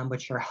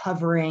 which are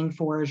hovering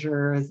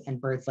foragers,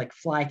 and birds like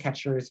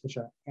flycatchers, which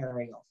are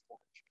aerial foragers.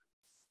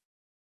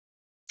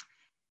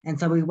 And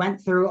so we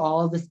went through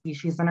all of the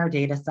species in our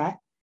data set,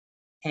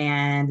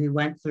 and we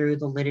went through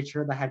the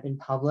literature that had been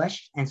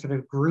published and sort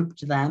of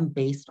grouped them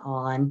based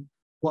on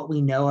what we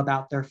know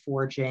about their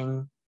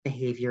foraging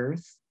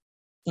behaviors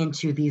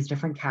into these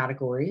different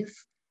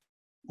categories.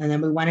 And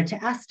then we wanted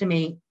to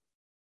estimate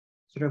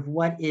sort of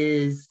what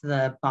is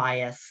the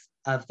bias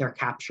of their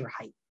capture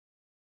height.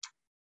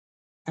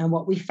 And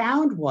what we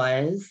found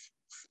was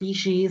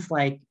species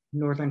like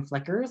northern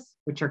flickers,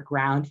 which are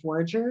ground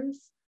foragers,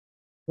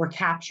 were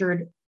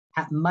captured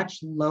at much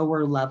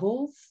lower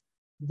levels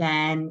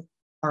than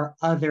our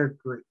other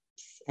groups.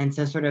 And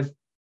so sort of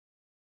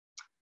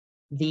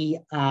the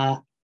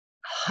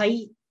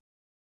height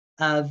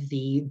of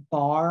the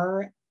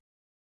bar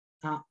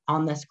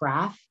on this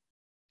graph,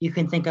 you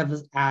can think of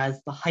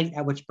as the height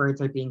at which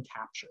birds are being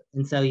captured.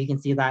 And so you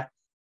can see that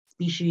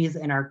species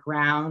in our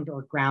ground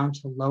or ground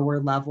to lower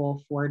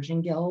level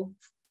foraging guilds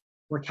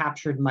were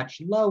captured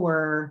much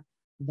lower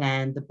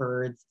than the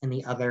birds in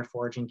the other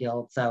foraging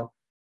guilds. So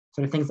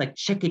sort of things like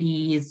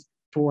chickadees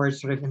forage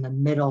sort of in the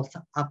middle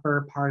to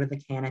upper part of the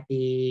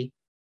canopy.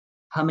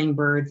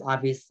 Hummingbirds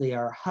obviously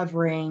are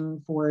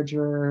hovering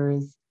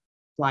foragers.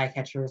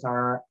 Flycatchers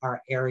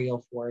are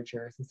aerial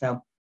foragers. And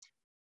so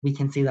we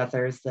can see that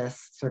there's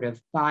this sort of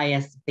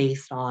bias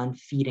based on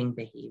feeding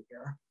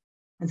behavior.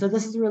 And so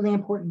this is really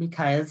important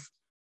because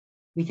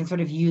we can sort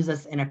of use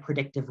this in a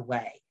predictive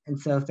way. And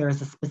so if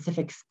there's a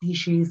specific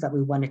species that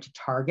we wanted to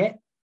target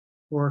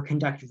or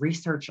conduct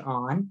research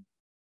on,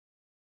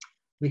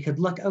 we could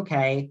look,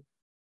 okay,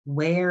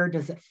 where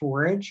does it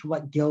forage?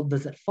 What guild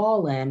does it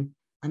fall in?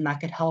 And that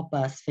could help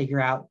us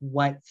figure out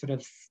what sort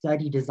of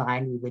study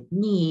design we would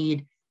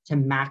need to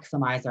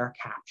maximize our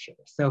capture.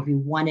 So if we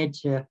wanted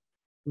to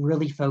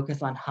really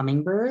focus on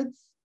hummingbirds,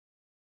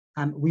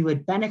 we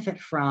would benefit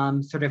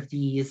from sort of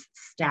these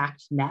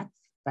stacked nets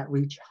that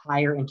reach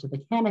higher into the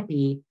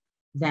canopy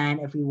than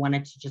if we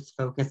wanted to just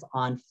focus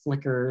on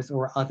flickers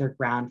or other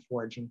ground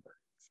foraging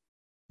birds.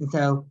 And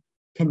so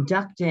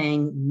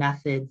conducting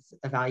methods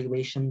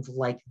evaluations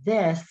like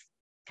this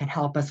can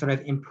help us sort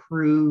of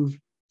improve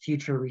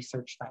future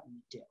research that we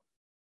do.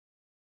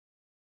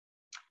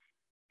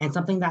 And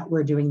something that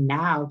we're doing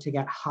now to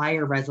get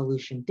higher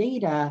resolution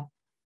data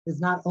is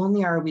not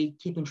only are we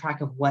keeping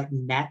track of what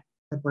net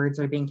the birds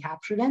are being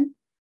captured in,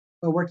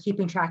 but we're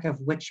keeping track of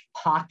which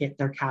pocket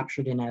they're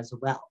captured in as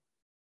well.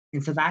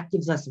 And so that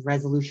gives us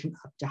resolution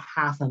up to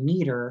 0.5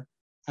 meter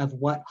of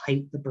what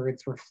height the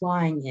birds were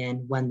flying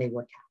in when they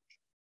were captured.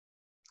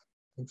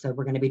 And so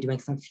we're going to be doing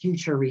some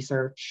future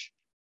research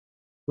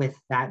with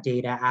that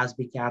data as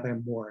we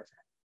gather more of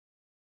it.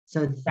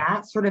 So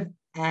that sort of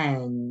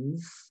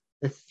ends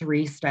the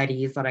 3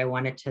 studies that I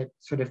wanted to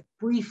sort of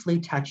briefly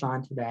touch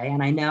on today.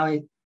 And I know,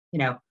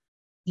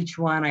 each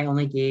one I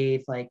only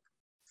gave like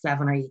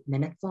 7 or 8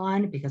 minutes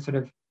on, because sort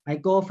of my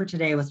goal for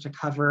today was to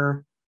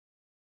cover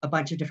a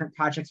bunch of different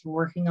projects we're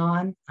working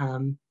on.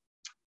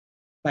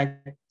 But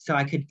so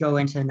I could go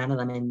into none of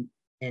them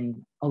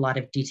in a lot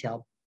of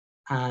detail.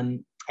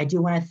 I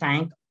do want to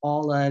thank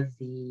all of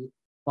the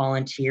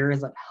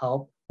volunteers that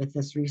help with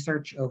this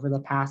research over the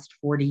past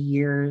 40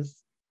 years.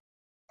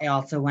 I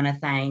also want to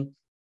thank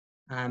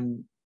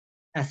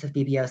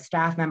SFBBO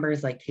staff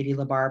members like Katie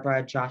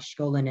LaBarbera, Josh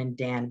Skolin, and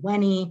Dan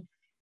Wenny,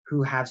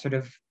 who have sort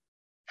of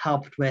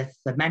helped with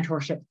the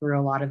mentorship through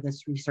a lot of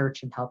this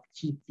research and helped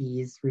keep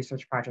these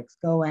research projects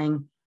going.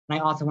 And I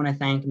also want to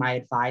thank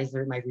my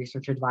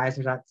research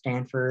advisors at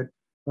Stanford,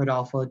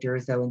 Rodolfo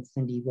Durzo and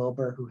Cindy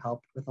Wilbur, who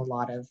helped with a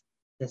lot of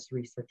this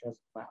research as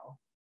well.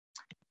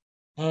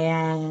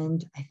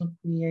 And I think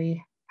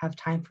we have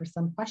time for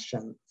some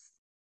questions.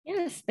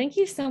 Yes, thank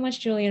you so much,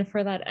 Julian,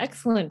 for that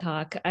excellent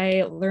talk.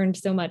 I learned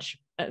so much.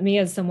 Me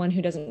as someone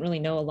who doesn't really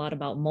know a lot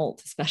about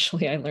molt,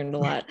 especially, I learned a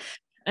lot.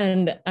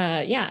 And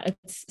yeah,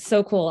 it's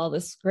so cool, all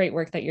this great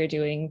work that you're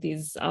doing,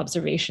 these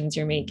observations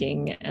you're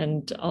making,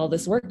 and all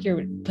this work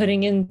you're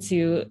putting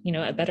into, you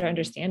know, a better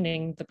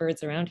understanding the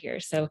birds around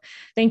here. So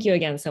thank you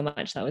again so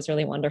much. That was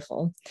really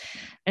wonderful.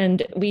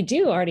 And we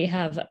do already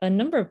have a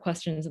number of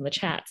questions in the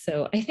chat.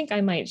 So I think I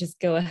might just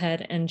go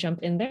ahead and jump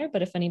in there.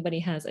 But if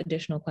anybody has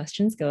additional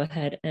questions, go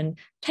ahead and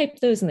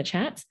type those in the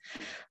chat.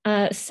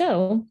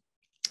 So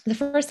the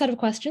first set of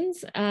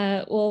questions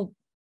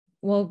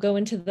we'll go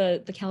into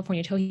the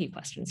California Towhee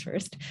questions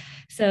first.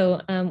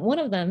 So one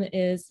of them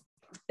is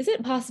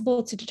it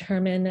possible to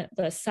determine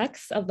the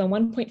sex of the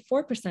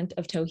 1.4%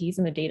 of towhees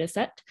in the data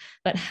set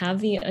that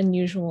have the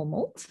unusual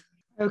molt?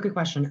 Oh, good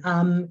question.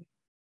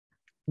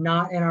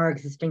 Not in our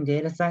existing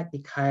data set,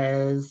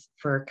 because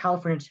for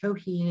California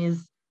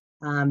towhees,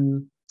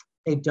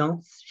 they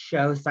don't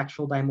show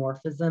sexual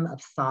dimorphism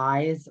of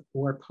size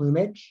or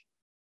plumage.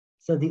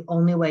 So the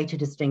only way to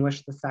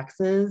distinguish the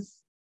sexes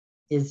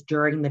is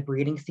during the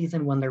breeding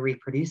season when they're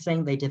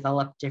reproducing. They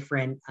develop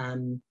different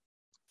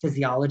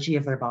physiology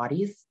of their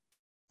bodies,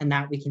 and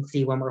that we can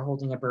see when we're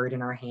holding a bird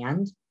in our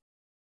hand.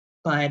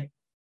 But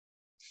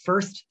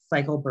first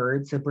cycle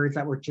birds, so birds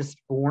that were just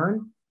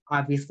born,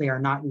 obviously are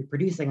not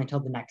reproducing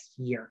until the next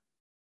year.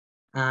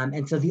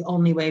 And so the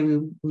only way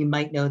we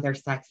might know their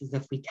sex is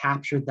if we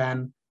captured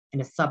them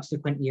in a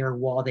subsequent year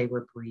while they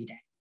were breeding.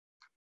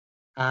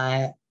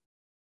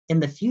 In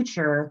the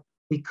future,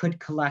 we could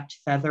collect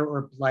feather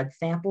or blood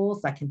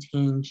samples that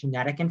contain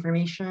genetic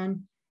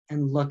information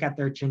and look at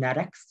their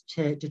genetics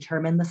to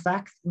determine the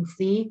sex and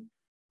see.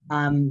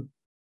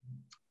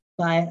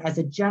 But as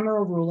a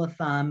general rule of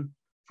thumb,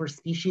 for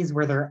species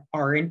where there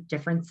aren't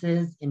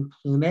differences in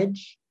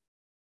plumage,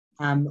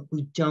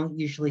 we don't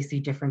usually see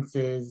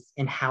differences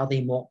in how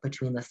they molt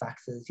between the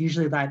sexes.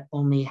 Usually that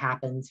only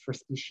happens for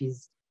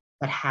species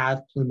that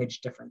have plumage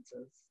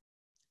differences.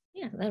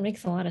 Yeah, that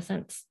makes a lot of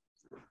sense.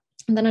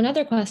 And then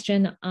another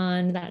question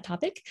on that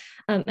topic,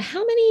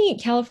 how many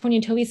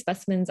California Towhee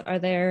specimens are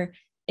there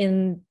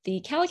in the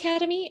Cal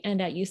Academy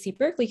and at UC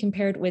Berkeley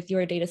compared with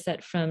your data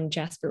set from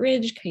Jasper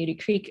Ridge, Coyote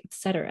Creek, et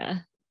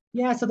cetera?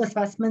 Yeah, so the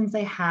specimens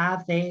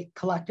they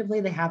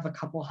collectively have a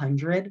couple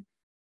hundred.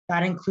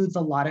 That includes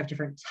a lot of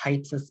different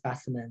types of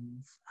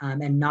specimens,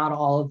 and not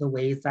all of the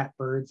ways that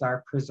birds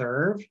are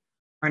preserved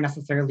are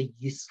necessarily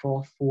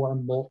useful for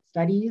molt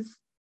studies.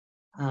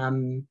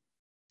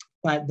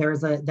 But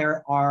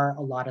there are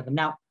a lot of them.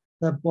 Now,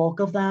 the bulk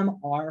of them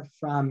are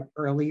from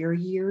earlier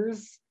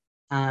years.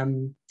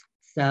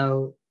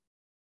 So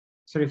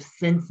sort of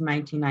since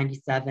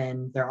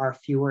 1997, there are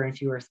fewer and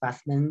fewer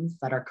specimens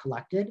that are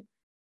collected.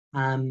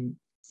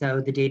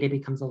 So the data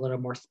becomes a little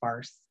more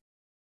sparse.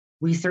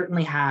 We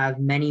certainly have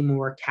many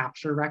more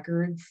capture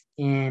records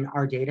in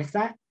our data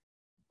set,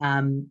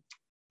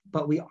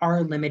 but we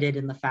are limited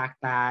in the fact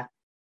that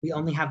we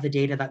only have the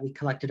data that we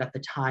collected at the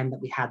time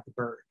that we had the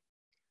bird.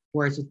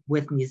 Whereas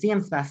with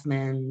museum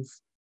specimens,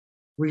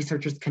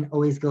 researchers can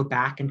always go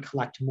back and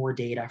collect more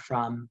data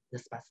from the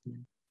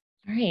specimen.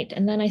 All right,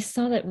 and then I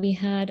saw that we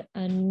had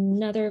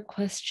another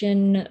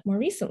question more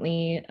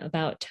recently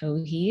about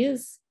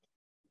towhees,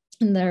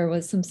 and there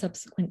was some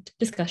subsequent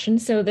discussion.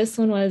 So this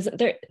one was,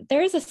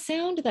 there is a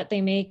sound that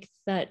they make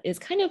that is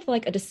kind of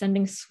like a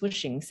descending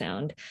swooshing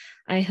sound.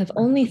 I have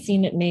only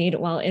seen it made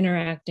while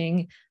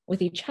interacting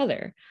with each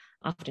other,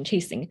 often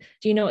chasing.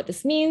 Do you know what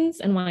this means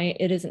and why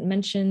it isn't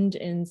mentioned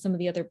in some of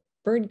the other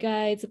bird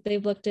guides that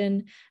they've looked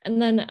in?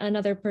 And then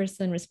another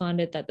person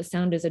responded that the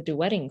sound is a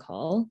duetting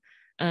call.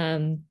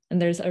 And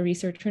there's a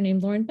researcher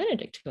named Lauren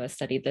Benedict who has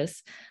studied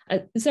this.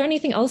 Is there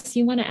anything else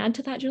you want to add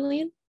to that,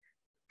 Julian?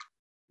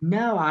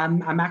 No,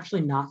 I'm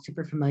actually not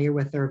super familiar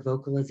with their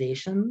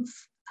vocalizations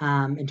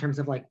in terms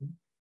of like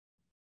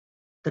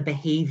the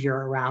behavior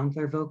around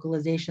their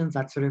vocalizations.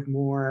 That's sort of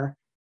more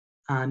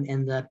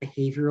in the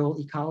behavioral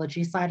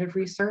ecology side of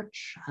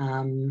research.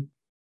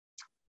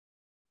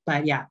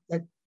 But yeah,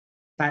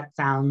 that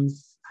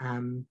sounds,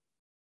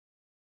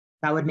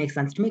 that would make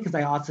sense to me, because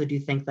I also do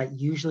think that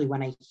usually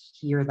when I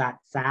hear that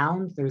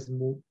sound, there's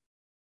more,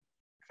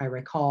 if I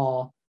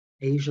recall,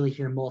 I usually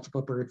hear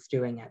multiple birds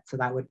doing it. So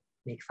that would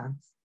make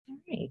sense. All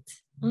right,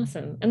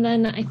 awesome. And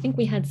then I think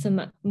we had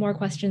some more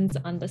questions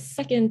on the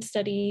second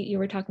study you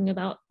were talking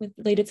about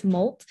related to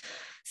molt.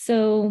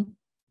 So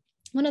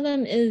one of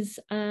them is,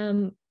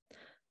 do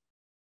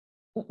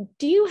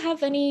you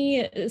have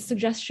any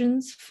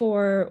suggestions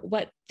for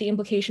what the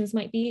implications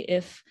might be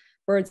if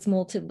birds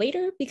molted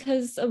later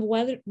because of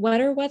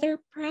wetter weather,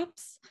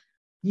 perhaps?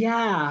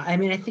 Yeah, I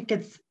mean, I think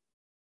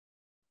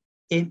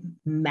it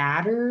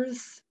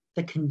matters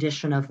the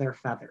condition of their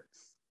feathers.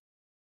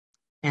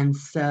 And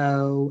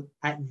so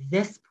at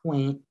this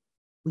point,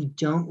 we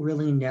don't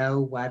really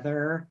know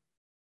whether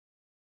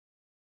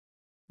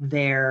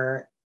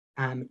they're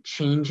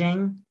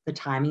changing the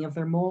timing of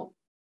their molt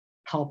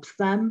helps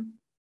them,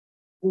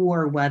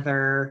 or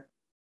whether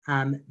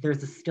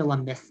there's still a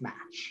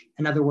mismatch.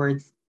 In other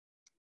words,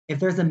 if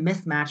there's a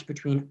mismatch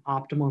between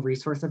optimal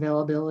resource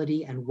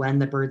availability and when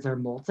the birds are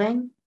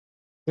molting,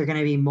 they're going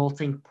to be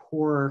molting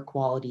poorer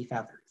quality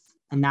feathers.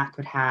 And that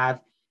could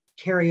have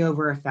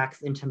carryover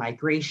effects into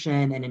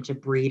migration and into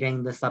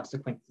breeding the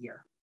subsequent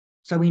year.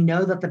 So we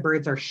know that the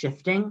birds are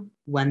shifting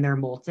when they're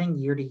molting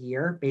year to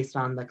year based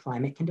on the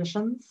climate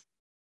conditions.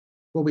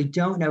 What we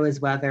don't know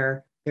is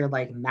whether they're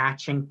like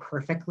matching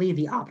perfectly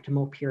the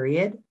optimal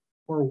period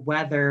or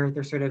whether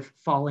they're sort of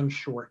falling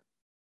short.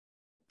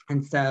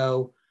 And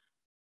so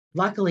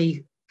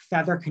luckily,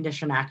 feather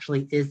condition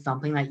actually is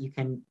something that you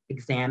can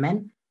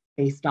examine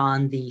based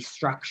on the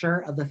structure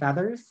of the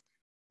feathers.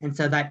 And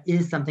so that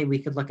is something we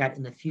could look at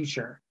in the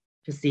future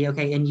to see,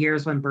 okay, in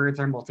years when birds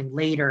are molting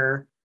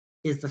later,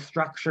 is the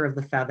structure of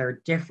the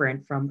feather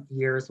different from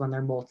years when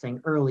they're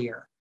molting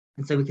earlier?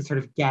 And so we could sort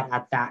of get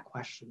at that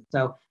question.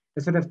 So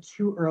it's sort of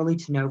too early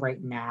to know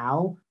right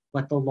now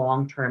what the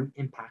long-term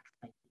impact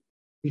might be.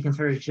 We can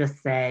sort of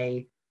just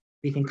say,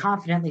 we can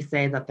confidently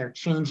say that they're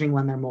changing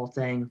when they're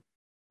molting.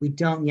 We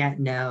don't yet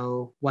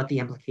know what the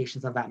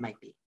implications of that might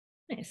be.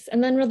 Nice.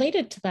 And then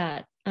related to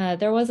that,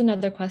 there was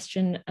another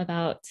question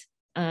about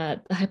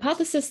the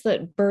hypothesis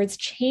that birds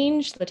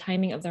change the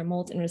timing of their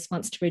molt in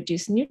response to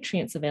reduced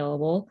nutrients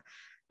available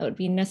that would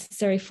be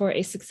necessary for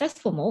a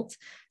successful molt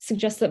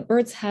suggests that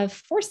birds have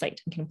foresight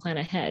and can plan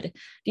ahead.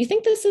 Do you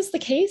think this is the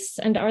case?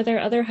 And are there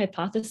other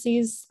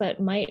hypotheses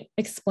that might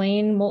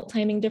explain molt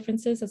timing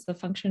differences as a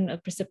function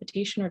of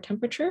precipitation or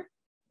temperature?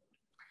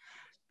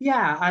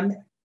 Yeah,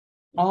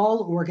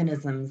 all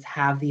organisms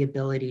have the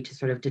ability to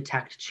sort of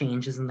detect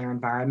changes in their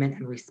environment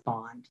and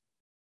respond.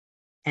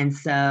 And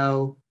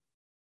so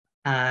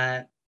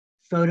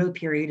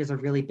photoperiod is a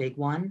really big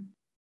one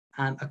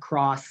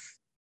across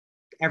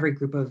every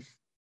group of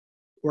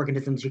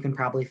organisms. You can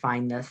probably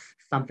find this,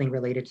 something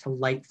related to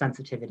light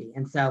sensitivity.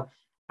 And so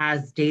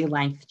as day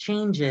length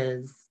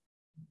changes,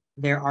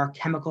 there are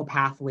chemical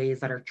pathways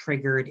that are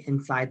triggered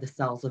inside the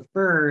cells of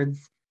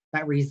birds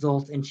that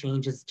result in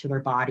changes to their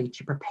body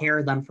to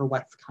prepare them for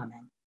what's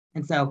coming.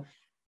 And so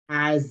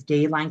as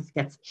day length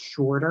gets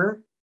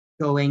shorter,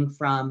 going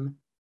from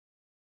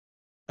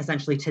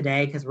essentially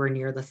today, because we're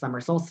near the summer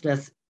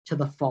solstice, to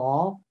the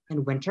fall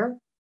and winter,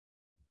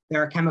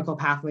 there are chemical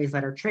pathways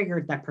that are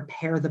triggered that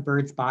prepare the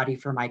bird's body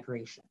for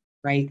migration,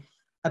 right?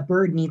 A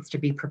bird needs to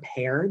be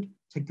prepared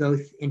to go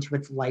into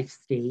its life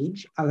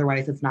stage.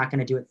 Otherwise, it's not going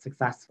to do it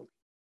successfully.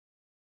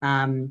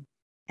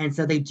 And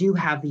so they do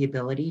have the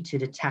ability to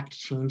detect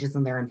changes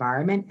in their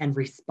environment and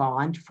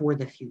respond for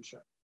the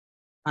future.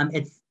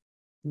 It's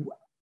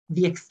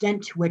the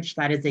extent to which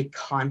that is a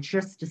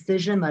conscious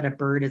decision that a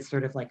bird is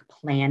sort of like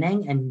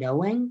planning and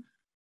knowing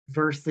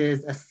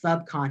versus a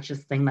subconscious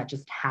thing that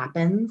just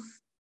happens.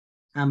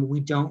 We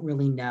don't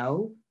really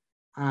know.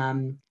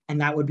 And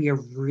that would be a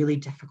really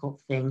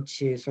difficult thing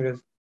to sort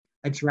of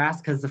address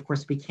because, of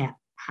course, we can't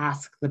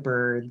ask the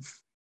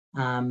birds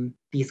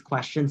these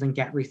questions and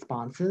get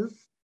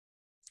responses.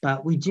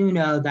 But we do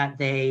know that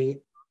they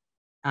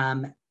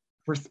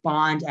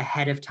respond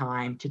ahead of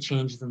time to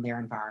changes in their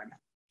environment.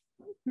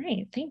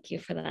 Great, thank you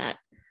for that.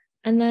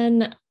 And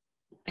then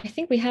I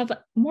think we have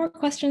more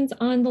questions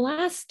on the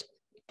last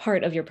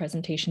part of your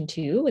presentation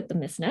too, with the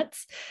mist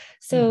nets.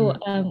 So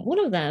one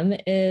of them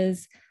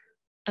is,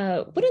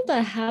 wouldn't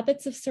the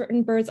habits of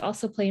certain birds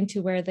also play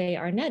into where they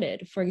are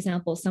netted? For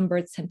example, some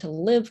birds tend to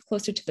live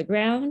closer to the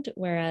ground,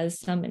 whereas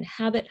some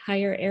inhabit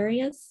higher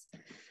areas.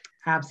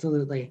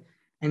 Absolutely.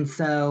 And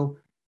so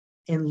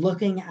in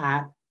looking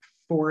at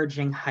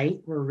foraging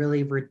height, we're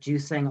really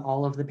reducing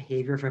all of the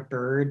behavior of a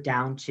bird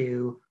down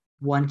to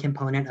one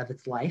component of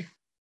its life,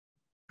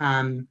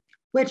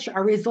 which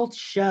our results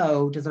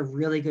show does a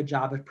really good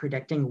job of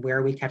predicting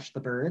where we catch the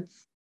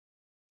birds,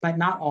 but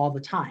not all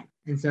the time.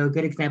 And so a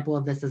good example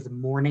of this is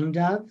mourning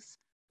doves,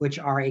 which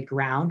are a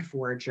ground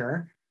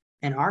forager.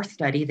 In our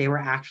study, they were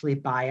actually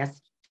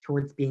biased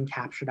towards being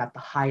captured at the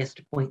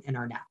highest point in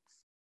our nets.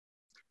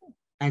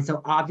 And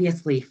so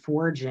obviously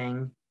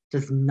foraging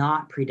does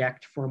not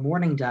predict for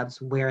mourning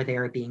doves where they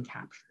are being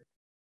captured.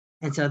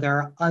 And so there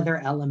are other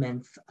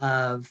elements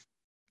of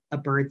a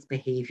bird's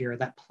behavior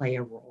that play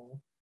a role.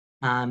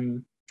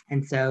 And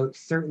so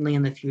certainly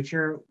in the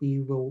future,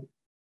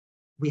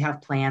 we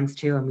have plans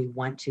to, and we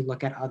want to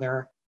look at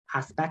other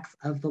aspects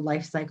of the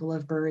life cycle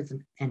of birds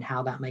and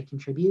how that might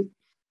contribute.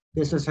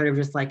 This was sort of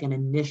just like an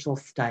initial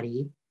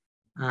study.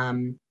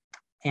 And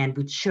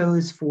we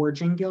chose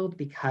foraging guild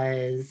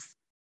because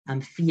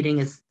feeding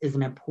is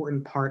an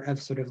important part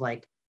of sort of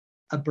like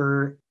a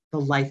bird, the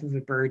life of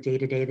a bird day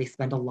to day. They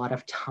spend a lot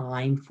of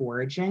time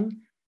foraging.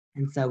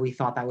 And so we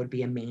thought that would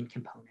be a main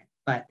component,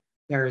 but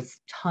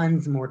there's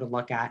tons more to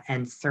look at.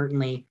 And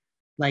certainly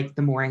like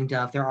the mourning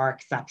dove, there are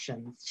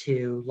exceptions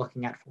to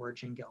looking at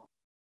foraging guild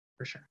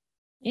for sure.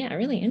 Yeah,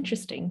 really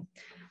interesting.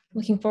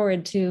 Looking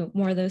forward to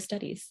more of those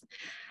studies.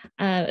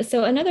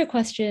 So another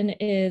question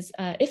is,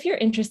 if you're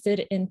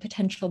interested in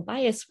potential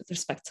bias with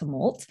respect to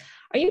molt,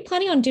 are you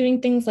planning on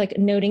doing things like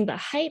noting the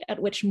height at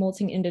which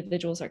molting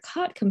individuals are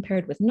caught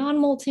compared with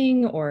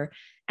non-molting, or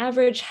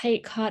average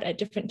height caught at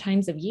different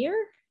times of year?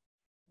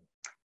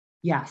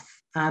 Yes.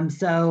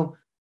 So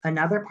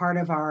another part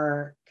of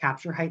our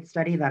capture height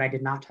study that I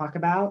did not talk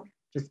about,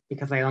 just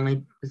because I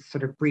only was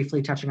sort of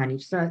briefly touching on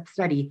each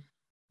study,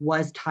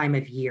 was time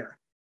of year.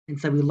 And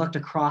so we looked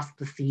across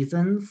the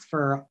seasons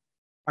for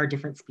our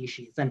different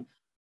species. And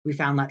we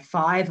found that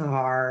 5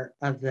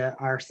 of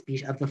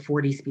the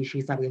 40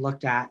 species that we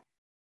looked at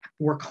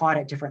were caught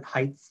at different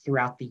heights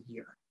throughout the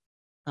year.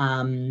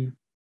 And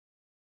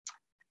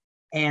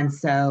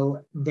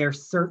so there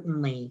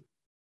certainly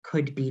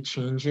could be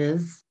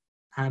changes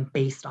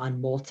based on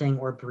molting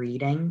or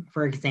breeding.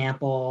 For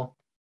example,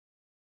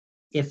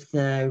 if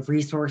the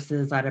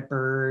resources that a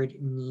bird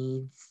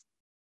needs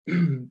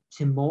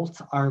to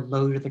molt are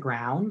low to the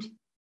ground,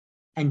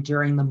 and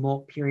during the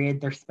molt period,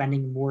 they're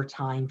spending more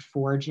time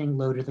foraging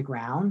low to the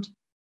ground,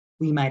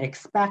 we might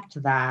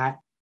expect that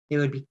they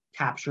would be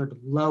captured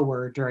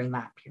lower during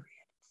that period.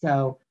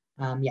 So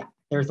yeah,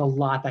 there's a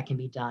lot that can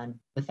be done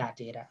with that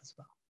data as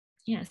well.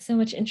 Yeah, so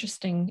much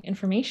interesting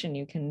information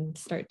you can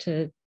start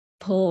to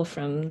pull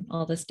from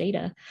all this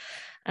data.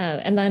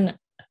 And then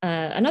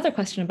another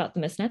question about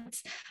the mist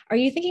nets. Are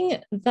you thinking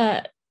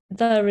that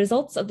the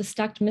results of the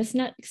stacked mist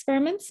net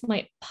experiments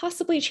might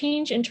possibly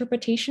change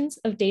interpretations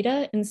of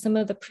data in some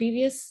of the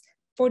previous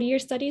 40-year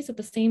studies at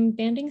the same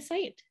banding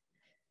site?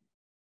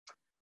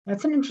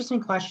 That's an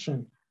interesting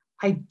question.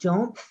 I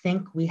don't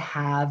think we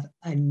have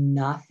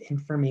enough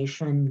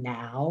information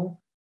now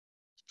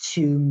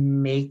to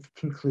make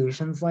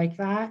conclusions like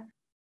that.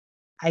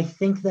 I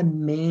think the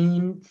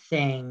main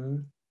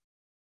thing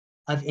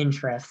of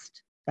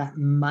interest that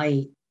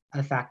might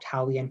affect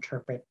how we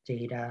interpret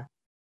data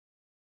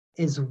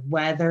is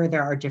whether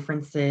there are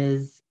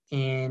differences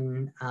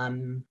in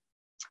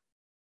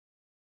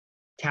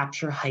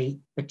capture height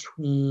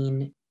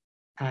between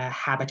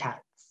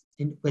habitats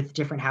with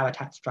different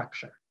habitat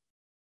structure.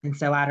 And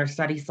so at our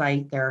study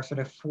site, there are sort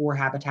of 4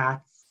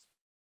 habitats.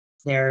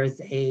 There's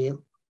a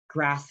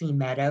grassy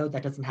meadow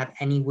that doesn't have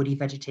any woody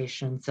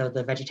vegetation, so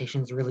the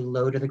vegetation is really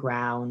low to the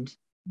ground.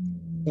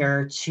 There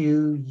are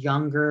 2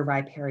 younger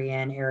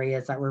riparian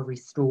areas that were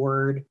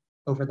restored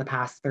over the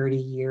past 30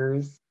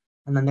 years.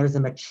 And then there's a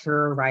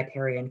mature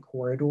riparian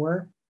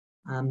corridor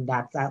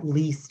that's at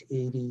least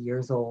 80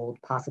 years old,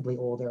 possibly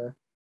older.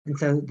 And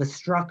so the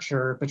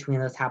structure between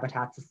those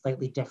habitats is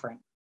slightly different.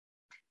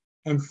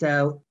 And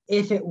so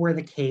if it were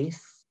the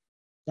case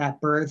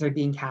that birds are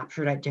being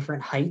captured at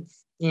different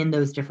heights in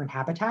those different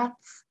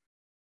habitats,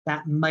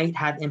 that might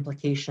have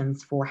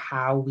implications for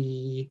how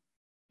we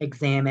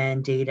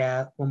examine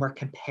data when we're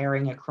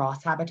comparing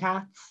across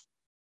habitats.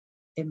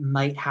 It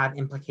might have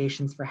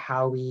implications for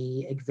how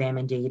we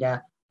examine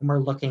data when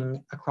we're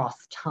looking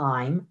across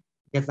time,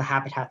 because the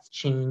habitats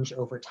change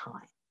over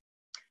time.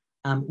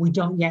 We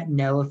don't yet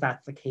know if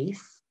that's the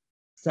case.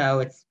 So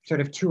it's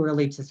sort of too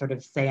early to sort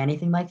of say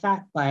anything like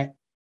that, but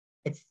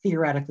it's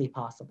theoretically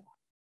possible.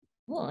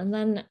 Cool. And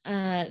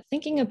then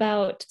thinking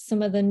about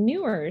some of the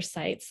newer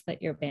sites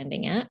that you're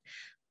banding at,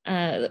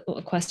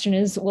 the question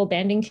is, will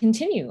banding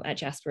continue at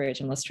Jasper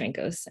Ridge and Los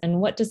Trancos?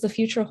 And what does the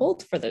future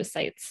hold for those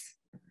sites?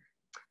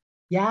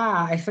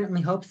 Yeah, I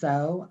certainly hope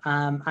so.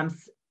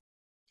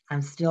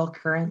 I'm still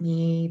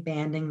currently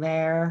banding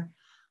there.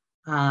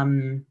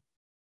 And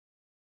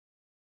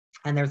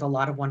there's a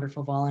lot of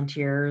wonderful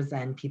volunteers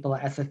and people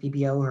at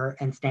SFBBO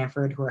and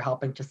Stanford who are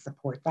helping to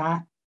support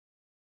that.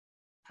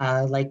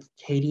 Like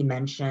Katie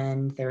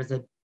mentioned, there's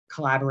a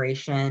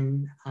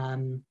collaboration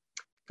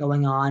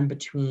going on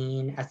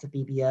between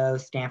SFBBO,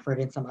 Stanford,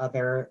 and some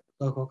other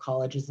local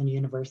colleges and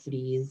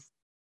universities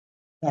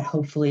that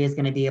hopefully is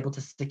going to be able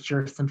to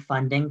secure some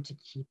funding to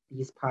keep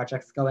these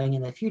projects going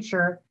in the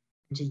future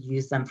and to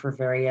use them for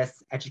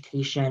various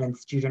education and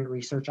student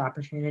research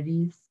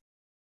opportunities.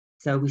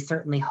 So we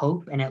certainly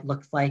hope, and it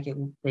looks like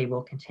they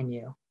will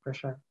continue for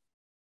sure.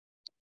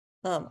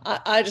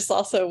 I just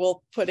also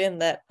will put in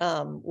that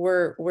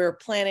we're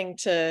planning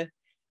to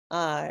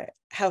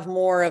have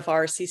more of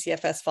our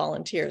CCFS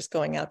volunteers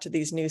going out to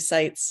these new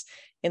sites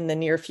in the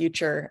near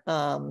future,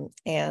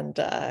 and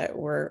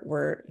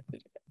we're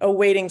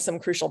awaiting some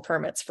crucial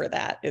permits for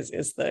that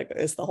is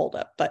the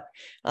holdup. But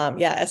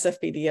yeah,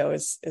 SFBBO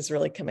is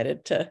really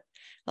committed to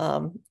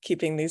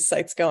keeping these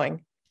sites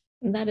going.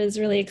 That is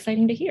really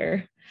exciting to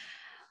hear.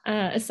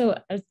 So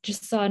I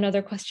just saw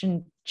another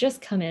question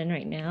just come in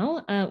right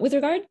now. With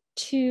regard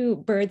to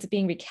birds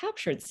being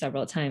recaptured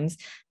several times,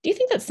 do you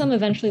think that some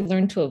eventually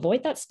learn to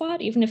avoid that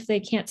spot, even if they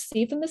can't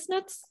see the mist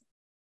nets?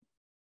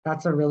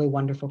 That's a really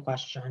wonderful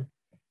question.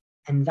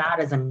 And that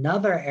is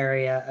another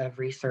area of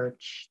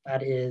research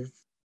that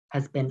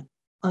has been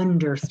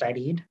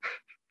understudied.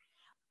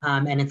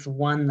 And it's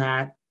one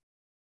that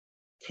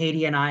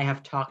Katie and I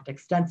have talked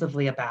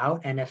extensively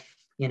about. And if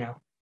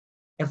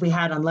we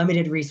had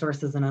unlimited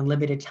resources and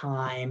unlimited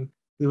time,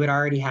 we would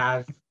already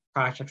have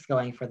projects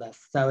going for this.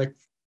 So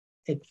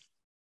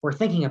we're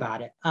thinking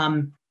about it.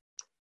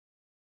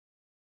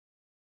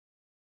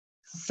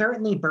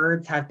 Certainly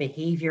birds have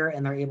behavior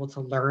and they're able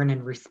to learn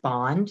and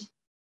respond.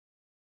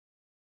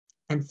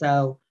 And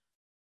so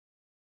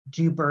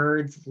do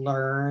birds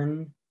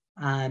learn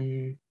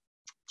to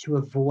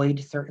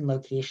avoid certain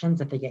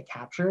locations if they get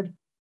captured?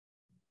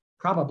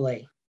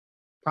 Probably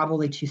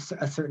to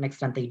a certain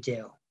extent they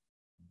do.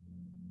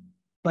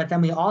 But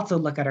then we also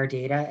look at our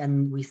data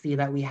and we see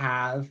that we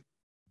have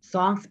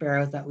song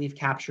sparrows that we've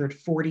captured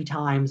 40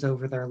 times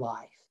over their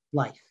life,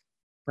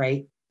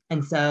 right?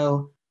 And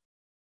so,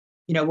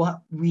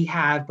 we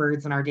have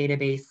birds in our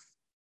database,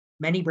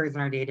 many birds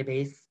in our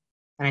database,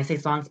 and I say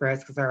song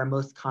sparrows because they're our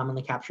most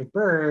commonly captured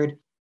bird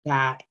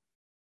that,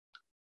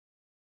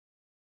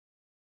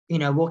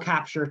 we'll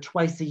capture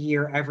twice a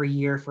year, every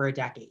year for a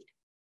decade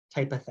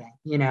type of thing,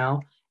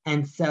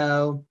 And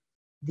so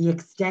the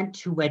extent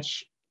to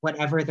which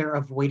whatever their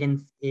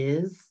avoidance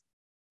is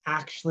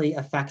actually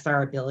affects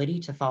our ability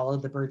to follow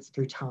the birds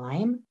through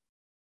time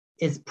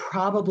is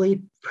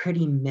probably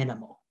pretty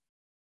minimal,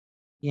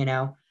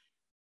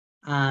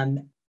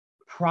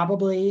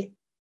 Probably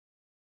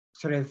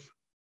sort of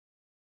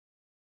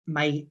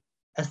my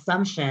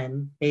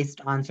assumption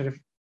based on sort of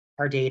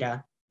our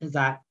data is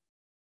that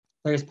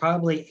there's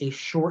probably a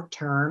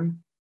short-term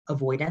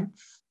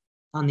avoidance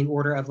on the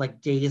order of like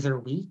days or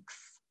weeks,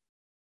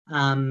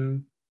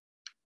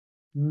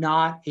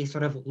 not a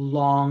sort of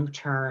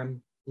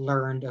long-term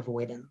learned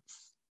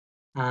avoidance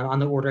on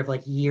the order of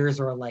like years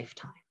or a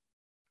lifetime.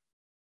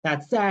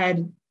 That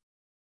said,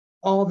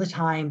 all the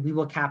time we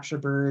will capture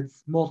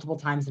birds multiple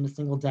times in a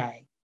single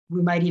day.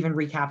 We might even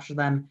recapture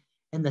them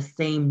in the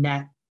same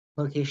net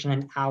location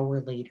an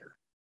hour later.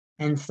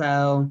 And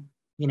so,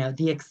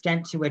 the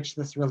extent to which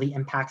this really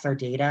impacts our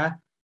data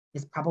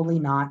is probably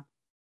not,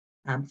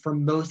 for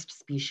most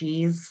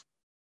species,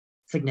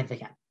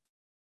 significant.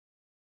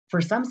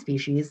 For some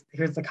species,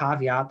 here's the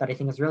caveat that I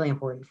think is really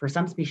important. For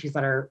some species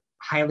that are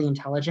highly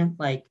intelligent,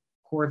 like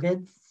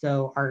corvids,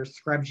 so our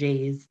scrub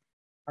jays,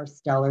 our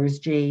Steller's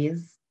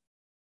jays,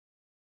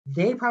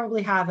 they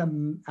probably have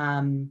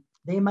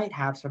they might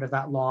have sort of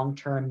that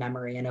long-term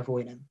memory and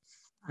avoidance.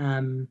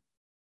 And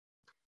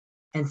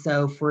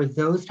so for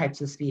those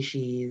types of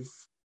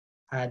species,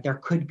 there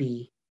could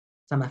be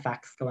some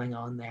effects going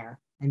on there.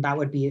 And that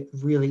would be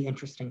really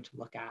interesting to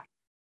look at.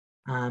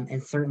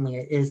 And certainly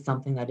it is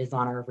something that is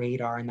on our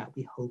radar and that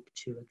we hope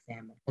to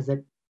examine. Because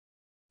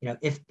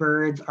if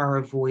birds are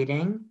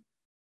avoiding,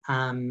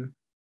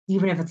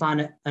 even if it's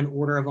on an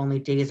order of only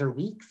days or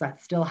weeks,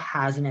 that still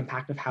has an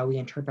impact of how we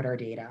interpret our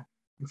data.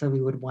 And so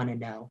we would want to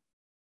know.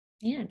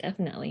 Yeah,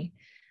 definitely.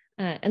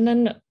 And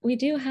then we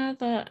do have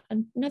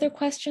another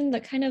question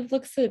that kind of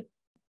looks at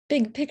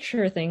big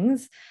picture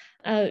things.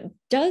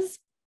 Does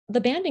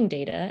the banding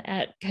data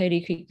at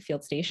Coyote Creek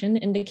Field Station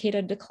indicate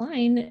a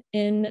decline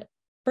in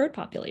bird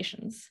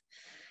populations?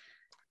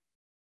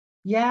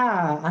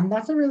 Yeah,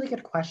 that's a really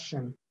good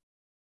question.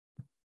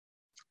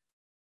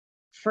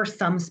 For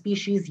some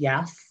species,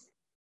 yes.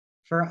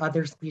 For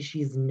other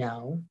species,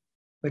 no,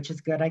 which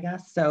is good, I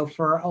guess. So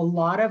for a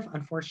lot of,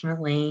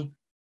 unfortunately,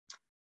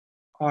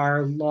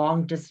 our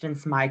long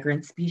distance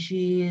migrant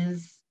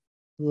species,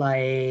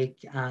 like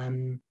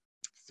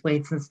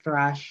Swainson's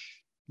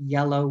thrush,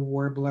 yellow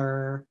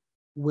warbler,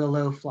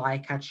 willow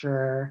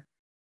flycatcher,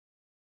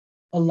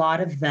 a lot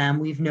of them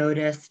we've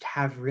noticed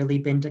have really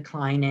been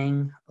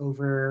declining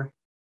over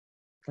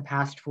the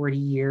past 40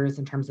 years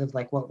in terms of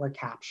like what we're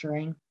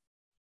capturing.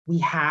 We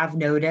have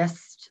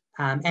noticed,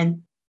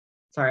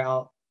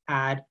 I'll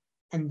add,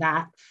 and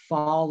that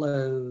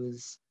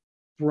follows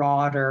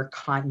broader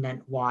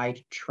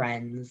continent-wide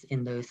trends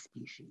in those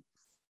species.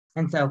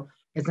 And so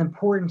it's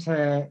important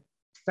to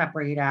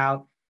separate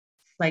out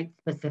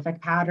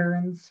site-specific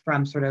patterns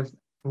from sort of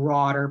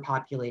broader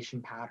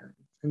population patterns.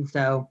 And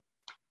so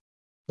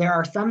there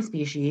are some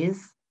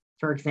species,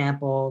 for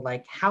example,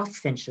 like house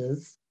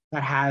finches,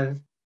 that have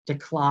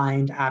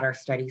declined at our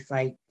study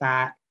site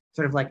that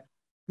sort of like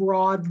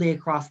broadly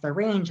across the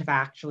range have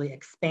actually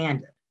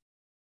expanded.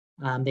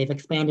 They've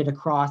expanded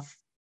across,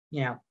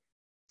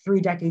 3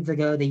 decades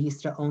ago, they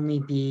used to only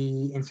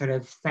be in sort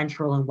of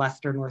central and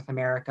western North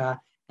America.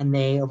 And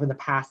they, over the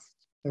past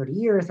 30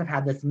 years, have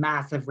had this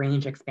massive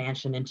range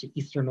expansion into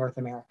Eastern North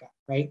America,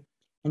 right?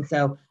 And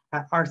so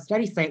at our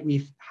study site,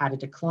 we've had a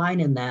decline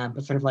in them,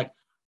 but sort of like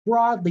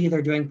broadly,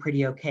 they're doing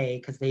pretty okay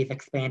because they've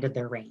expanded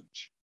their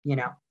range,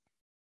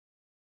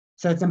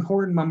 So it's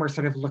important when we're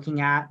sort of looking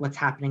at what's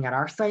happening at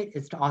our site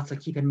is to also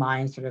keep in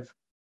mind sort of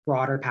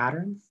broader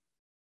patterns.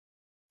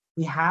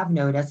 We have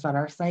noticed at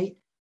our site,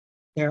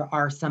 there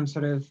are some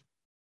sort of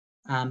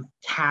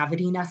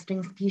cavity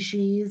nesting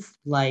species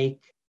like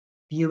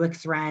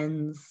Buick's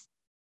wrens,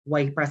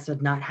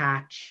 white-breasted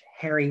nuthatch,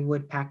 hairy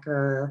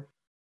woodpecker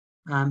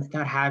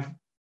that have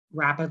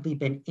rapidly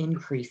been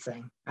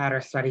increasing at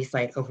our study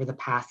site over the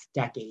past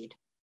decade.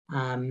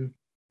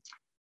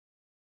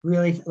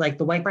 Really, like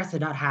the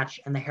white-breasted nuthatch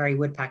and the hairy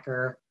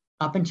woodpecker,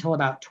 up until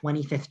about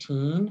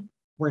 2015,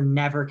 were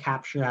never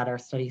captured at our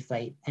study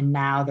site. And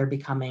now they're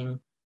becoming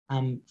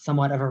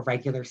somewhat of a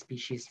regular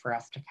species for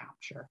us to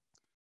capture.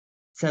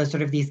 So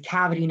sort of these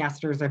cavity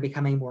nesters are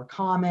becoming more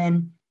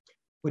common,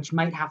 which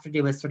might have to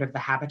do with sort of the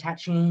habitat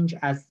change.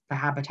 As the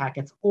habitat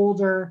gets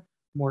older,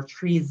 more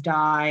trees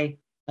die.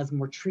 As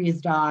more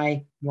trees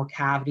die, more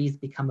cavities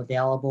become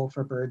available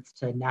for birds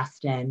to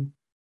nest in.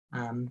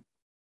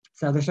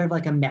 So there's sort of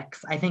like a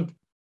mix. I think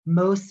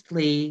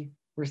mostly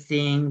we're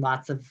seeing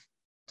lots of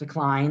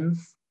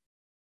declines,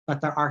 but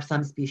there are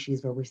some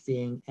species where we're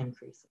seeing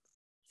increases.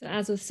 So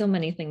as with so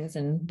many things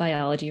in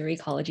biology or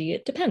ecology,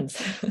 it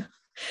depends.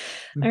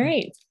 All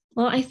right.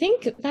 Well, I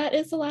think that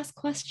is the last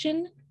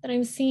question that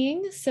I'm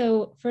seeing.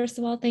 So first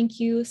of all, thank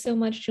you so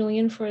much,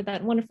 Julian, for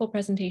that wonderful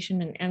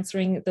presentation and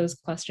answering those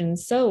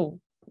questions so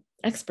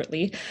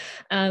expertly.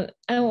 I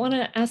want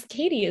to ask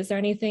Katie, is there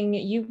anything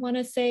you want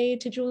to say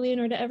to Julian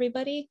or to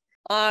everybody?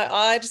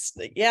 I just,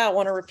 I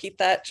want to repeat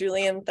that,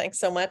 Julian, thanks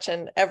so much.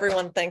 And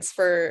everyone, thanks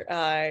for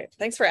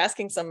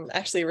asking some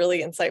actually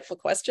really insightful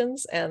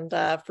questions, and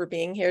for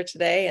being here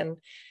today,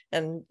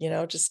 and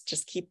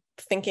just keep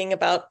thinking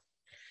about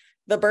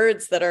the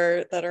birds that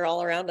are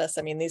all around us.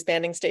 I mean, these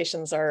banding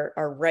stations are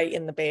right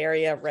in the Bay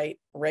Area,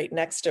 right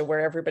next to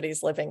where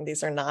everybody's living.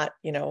 These are not,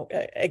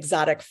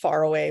 exotic,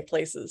 faraway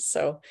places.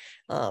 So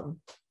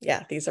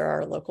these are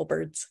our local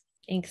birds.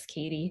 Thanks,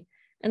 Katie.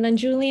 And then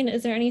Julian,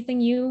 is there anything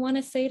you want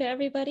to say to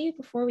everybody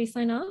before we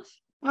sign off?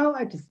 Oh,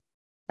 I just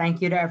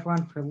thank you to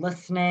everyone for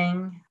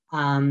listening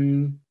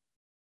and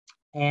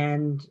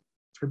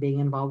for being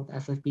involved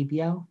with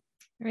SFBBO. All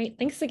right.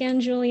 Thanks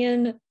again,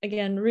 Julian.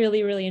 Again,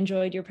 really, really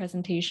enjoyed your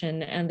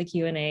presentation and the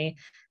Q&A.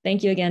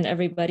 Thank you again,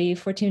 everybody,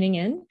 for tuning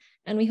in.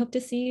 And we hope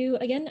to see you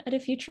again at a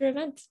future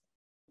event.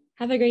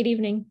 Have a great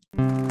evening.